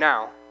start right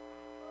now.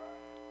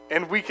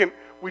 And we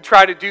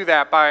try to do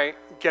that by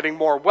getting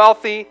more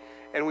wealthy,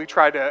 and we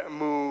try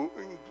to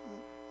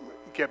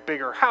get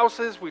bigger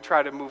houses, we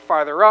try to move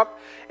farther up,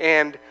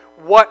 and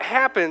what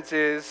happens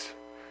is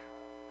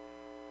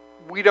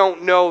we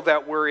don't know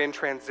that we're in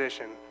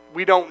transition.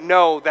 We don't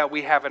know that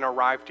we haven't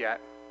arrived yet.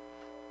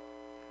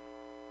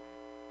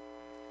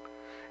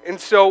 And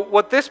so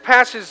what this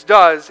passage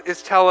does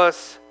is tell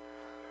us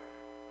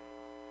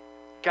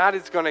God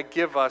is going to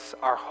give us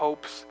our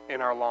hopes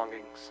and our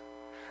longings.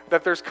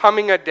 That there's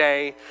coming a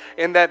day,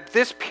 and that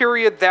this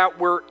period that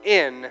we're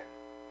in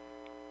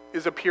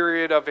is a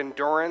period of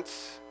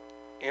endurance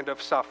and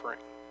of suffering.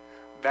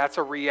 That's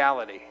a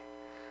reality.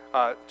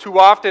 Too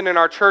often in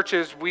our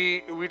churches,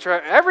 we try,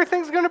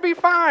 everything's going to be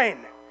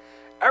fine.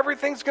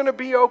 Everything's going to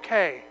be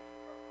okay.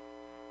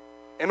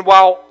 And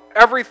while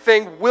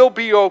everything will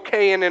be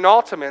okay in an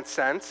ultimate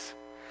sense,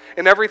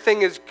 and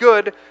everything is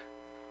good,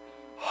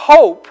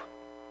 hope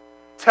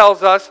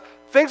tells us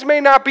things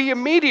may not be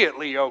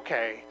immediately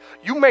okay.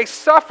 You may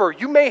suffer,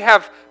 you may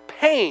have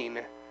pain,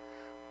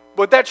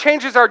 but that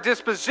changes our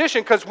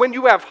disposition, because when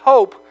you have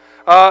hope,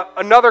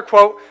 another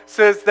quote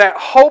says that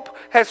hope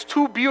has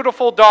two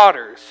beautiful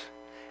daughters,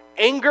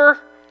 anger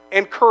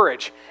and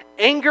courage.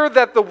 Anger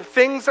that the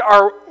things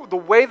are the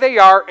way they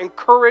are, and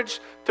courage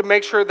to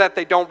make sure that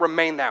they don't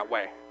remain that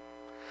way.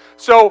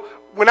 So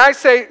when I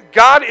say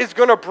God is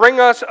going to bring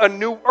us a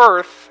new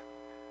earth,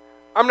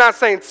 I'm not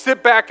saying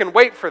sit back and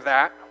wait for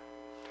that.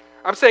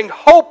 I'm saying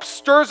hope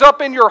stirs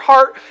up in your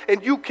heart,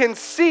 and you can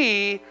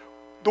see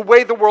the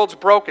way the world's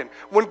broken.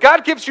 When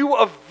God gives you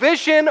a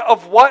vision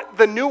of what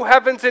the new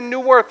heavens and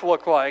new earth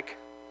look like,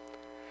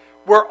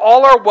 where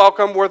all are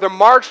welcome, where the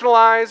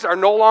marginalized are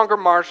no longer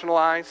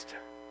marginalized,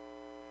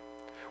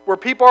 where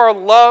people are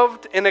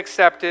loved and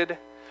accepted,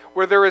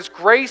 where there is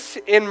grace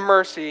and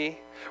mercy,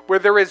 where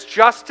there is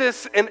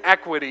justice and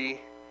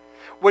equity,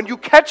 when you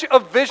catch a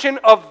vision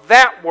of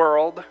that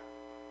world,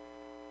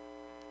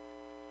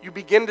 you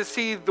begin to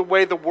see the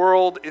way the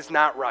world is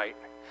not right.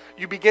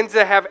 You begin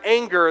to have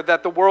anger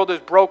that the world is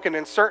broken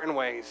in certain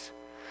ways.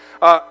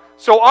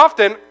 So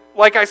often,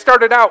 like I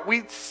started out,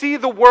 we see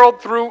the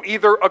world through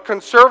either a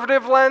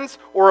conservative lens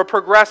or a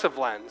progressive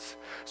lens.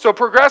 So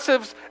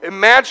progressives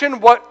imagine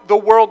what the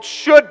world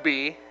should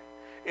be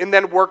and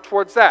then work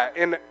towards that.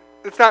 And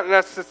it's not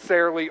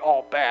necessarily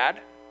all bad.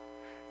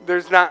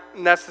 there's not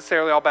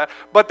necessarily all bad.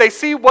 But they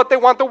see what they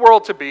want the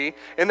world to be,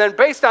 and then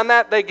based on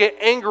that, they get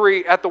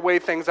angry at the way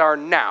things are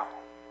now.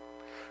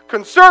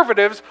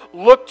 Conservatives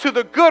look to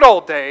the good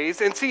old days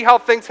and see how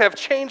things have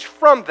changed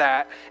from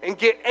that and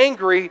get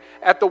angry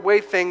at the way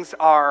things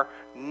are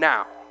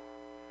now.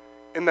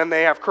 And then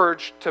they have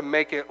courage to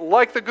make it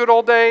like the good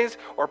old days,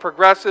 or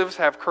progressives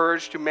have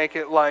courage to make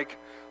it like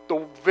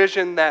the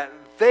vision that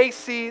they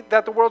see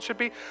that the world should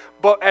be.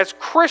 But as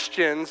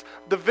Christians,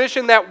 the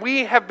vision that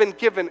we have been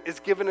given is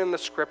given in the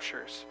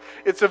Scriptures.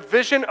 It's a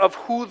vision of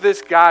who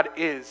this God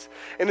is.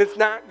 And it's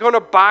not going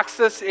to box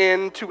us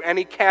into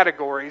any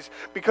categories,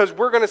 because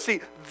we're going to see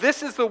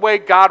this is the way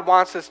God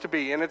wants us to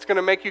be. And it's going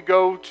to make you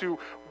go to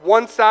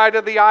one side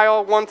of the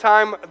aisle one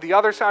time, the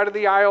other side of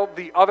the aisle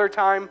the other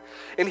time.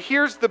 And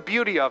here's the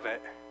beauty of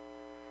it.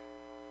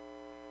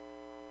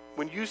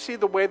 When you see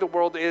the way the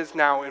world is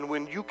now, and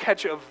when you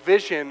catch a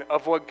vision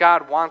of what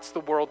God wants the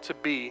world to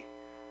be,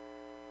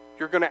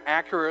 you're going to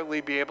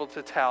accurately be able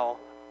to tell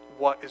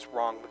what is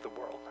wrong with the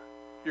world.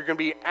 You're going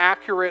to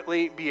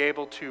accurately be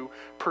able to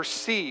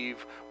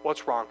perceive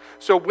what's wrong.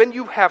 So when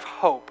you have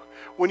hope,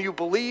 when you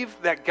believe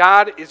that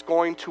God is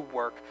going to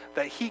work,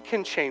 that He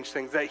can change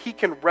things, that He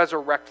can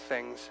resurrect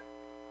things,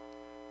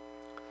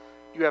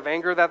 you have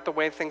anger at the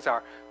way things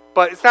are.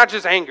 But it's not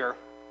just anger,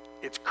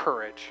 it's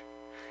courage.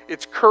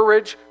 It's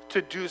courage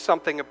to do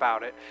something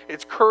about it.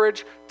 It's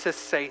courage to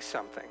say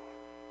something.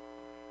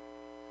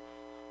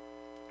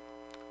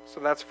 So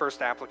that's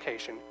first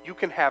application. You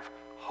can have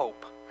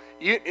hope.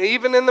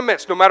 Even in the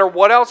midst, no matter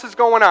what else is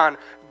going on,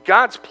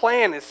 God's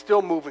plan is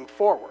still moving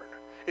forward.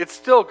 It's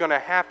still going to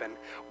happen.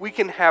 We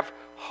can have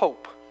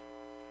hope.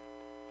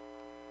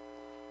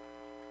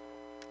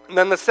 And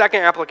then the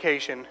second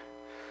application,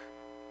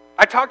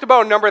 I talked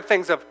about a number of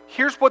things of,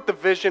 here's what the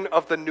vision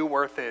of the new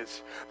earth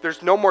is.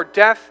 There's no more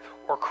death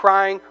or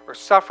crying or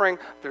suffering.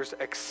 There's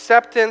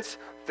acceptance.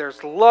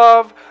 There's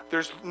love.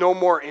 There's no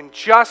more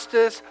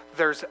injustice.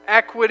 There's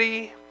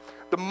equity.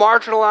 The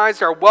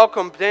marginalized are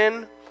welcomed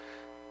in.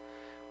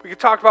 We could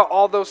talk about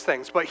all those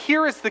things. But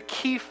here is the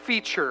key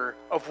feature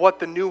of what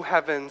the new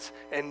heavens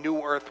and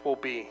new earth will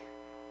be.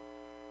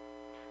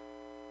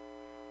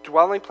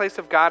 Dwelling place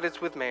of God is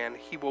with man.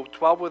 He will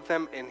dwell with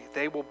them, and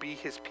they will be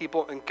His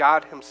people, and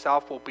God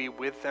Himself will be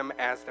with them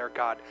as their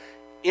God.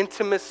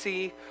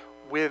 Intimacy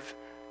with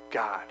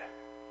God.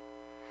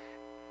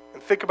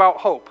 And think about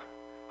hope.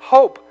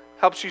 Hope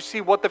helps you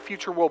see what the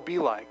future will be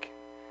like,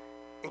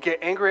 and get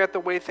angry at the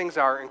way things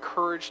are, and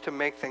courage to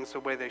make things the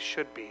way they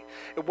should be.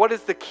 And what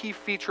is the key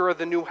feature of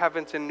the new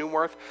heavens and new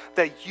earth?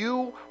 That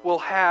you will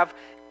have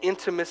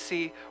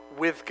intimacy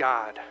with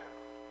God.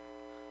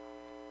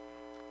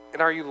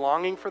 And are you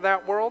longing for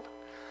that world?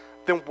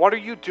 Then what are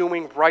you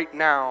doing right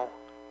now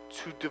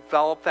to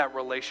develop that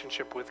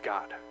relationship with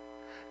God?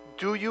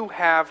 Do you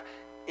have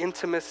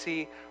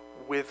intimacy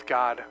with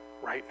God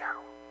right now?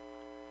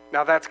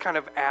 Now that's kind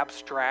of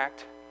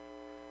abstract,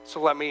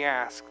 so let me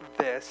ask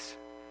this.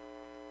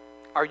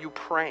 Are you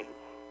praying?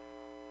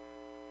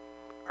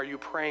 Are you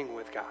praying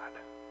with God?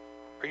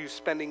 Are you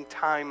spending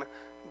time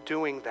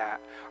doing that?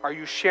 Are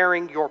you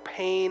sharing your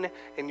pain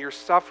and your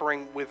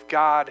suffering with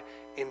God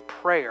in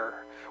prayer?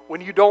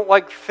 When you don't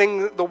like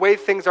the way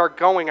things are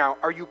going out,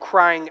 are you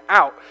crying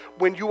out?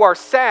 When you are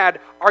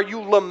sad, are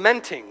you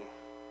lamenting?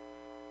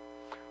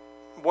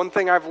 One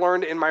thing I've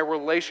learned in my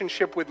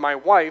relationship with my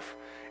wife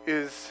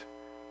is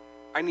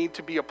I need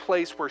to be a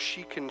place where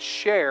she can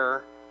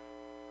share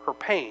her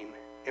pain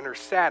and her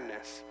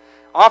sadness.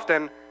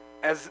 Often,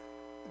 as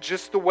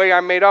just the way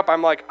I'm made up,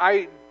 I'm like,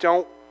 I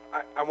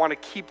want to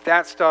keep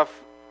that stuff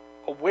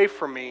away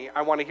from me.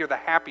 I want to hear the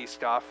happy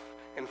stuff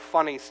and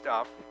funny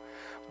stuff.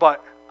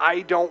 But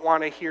I don't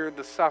want to hear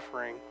the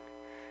suffering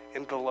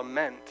and the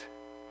lament.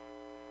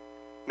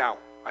 Now,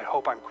 I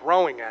hope I'm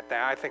growing at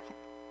that. I think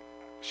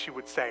she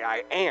would say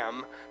I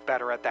am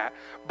better at that.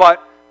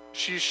 But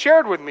she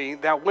shared with me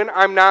that when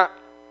I'm not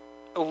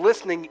a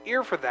listening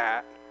ear for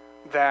that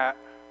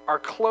our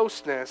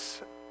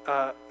closeness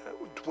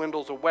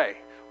dwindles away.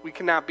 We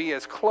cannot be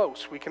as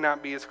close. We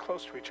cannot be as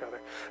close to each other.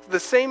 The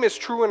same is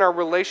true in our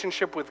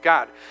relationship with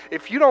God.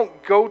 If you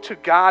don't go to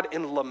God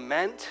in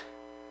lament,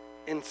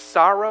 in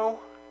sorrow,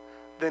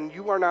 then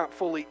you are not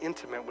fully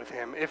intimate with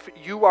Him. If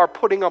you are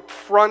putting up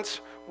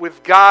fronts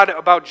with God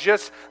about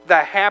just the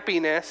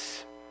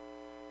happiness,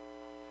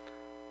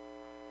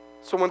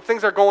 so when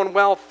things are going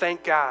well,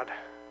 thank God.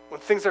 When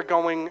things are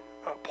going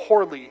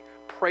poorly,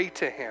 pray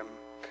to Him.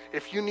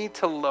 If you need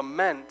to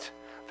lament,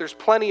 there's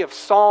plenty of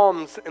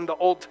Psalms in the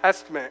Old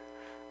Testament.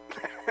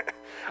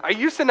 I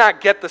used to not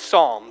get the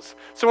Psalms.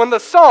 So in the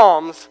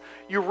Psalms,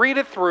 you read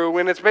it through,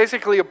 and it's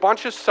basically a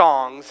bunch of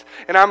songs,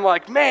 and I'm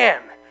like,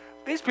 man,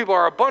 these people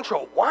are a bunch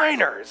of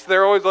whiners.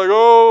 They're always like,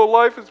 oh,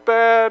 life is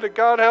bad,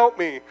 God help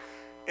me.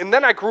 And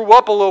then I grew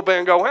up a little bit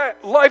and go, hey,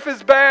 life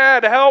is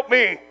bad, help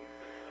me.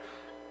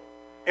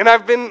 And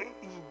I've been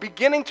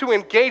beginning to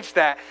engage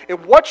that,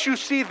 and what you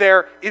see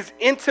there is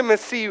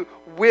intimacy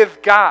with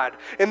God,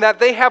 and that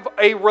they have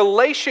a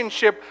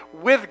relationship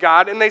with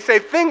God, and they say,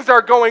 things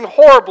are going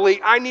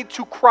horribly, I need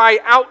to cry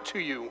out to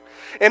you.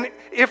 And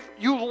if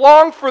you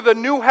long for the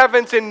new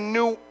heavens and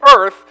new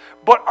earth,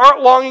 but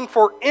aren't longing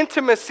for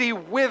intimacy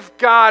with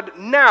God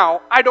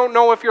now, I don't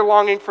know if you're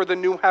longing for the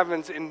new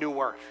heavens and new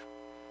earth.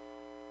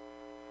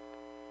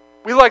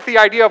 We like the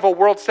idea of a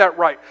world set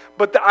right,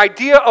 but the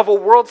idea of a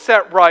world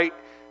set right,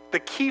 the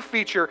key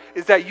feature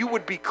is that you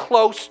would be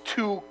close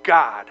to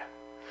God.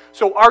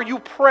 So are you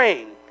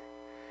praying?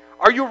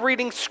 Are you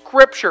reading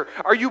Scripture?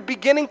 Are you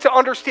beginning to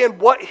understand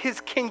what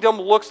His kingdom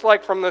looks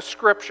like from the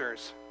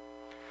Scriptures?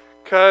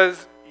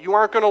 Because you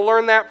aren't going to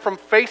learn that from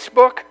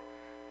Facebook.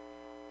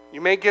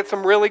 You may get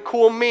some really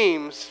cool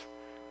memes,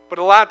 but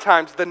a lot of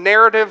times the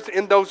narratives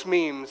in those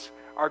memes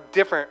are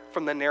different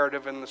from the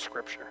narrative in the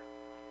Scripture.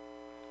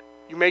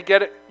 You may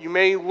get it. You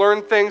may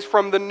learn things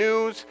from the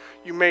news.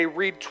 You may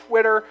read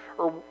Twitter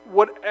or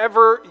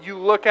whatever you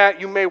look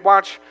at. You may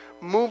watch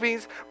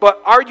movies.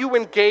 But are you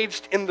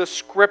engaged in the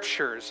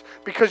Scriptures?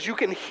 Because you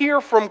can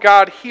hear from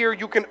God here.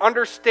 You can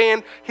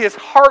understand His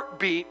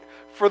heartbeat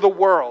for the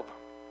world.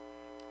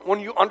 When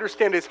you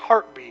understand His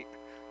heartbeat,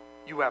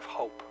 you have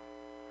hope.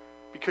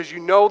 Because you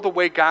know the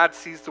way God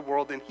sees the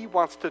world and He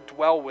wants to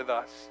dwell with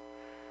us.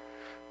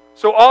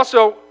 So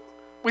also,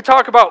 we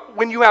talk about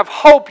when you have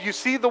hope, you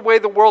see the way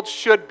the world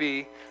should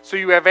be. So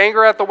you have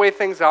anger at the way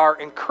things are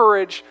and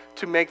courage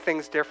to make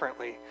things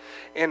differently.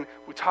 And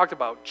we talked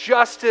about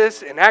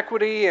justice and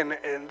equity, and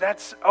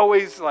that's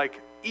always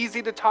like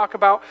easy to talk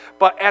about.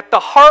 But at the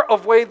heart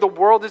of the way the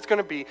world is going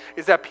to be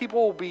is that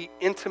people will be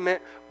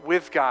intimate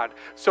with God.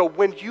 So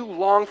when you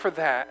long for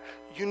that,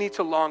 you need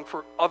to long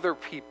for other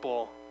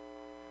people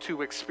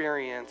to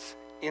experience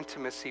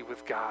intimacy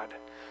with God.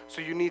 So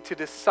you need to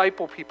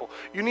disciple people.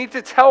 You need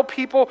to tell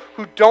people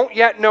who don't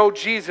yet know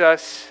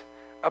Jesus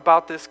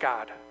about this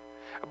God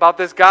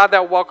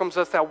that welcomes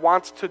us, that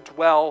wants to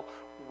dwell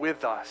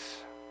with us.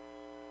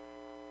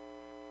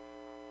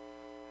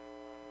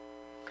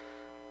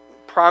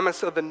 The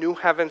promise of the new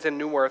heavens and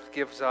new earth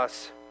gives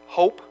us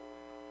hope,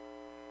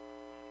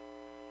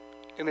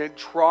 and it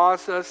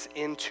draws us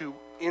into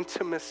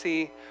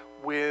intimacy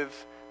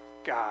with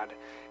God.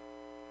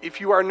 If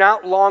you are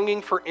not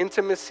longing for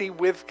intimacy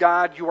with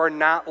God, you are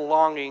not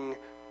longing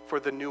for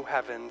the new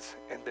heavens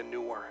and the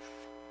new earth.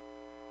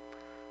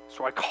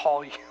 So I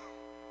call you,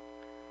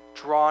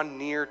 draw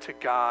near to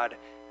God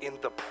in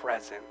the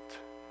present.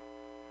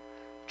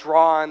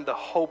 Draw on the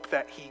hope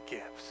that He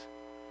gives.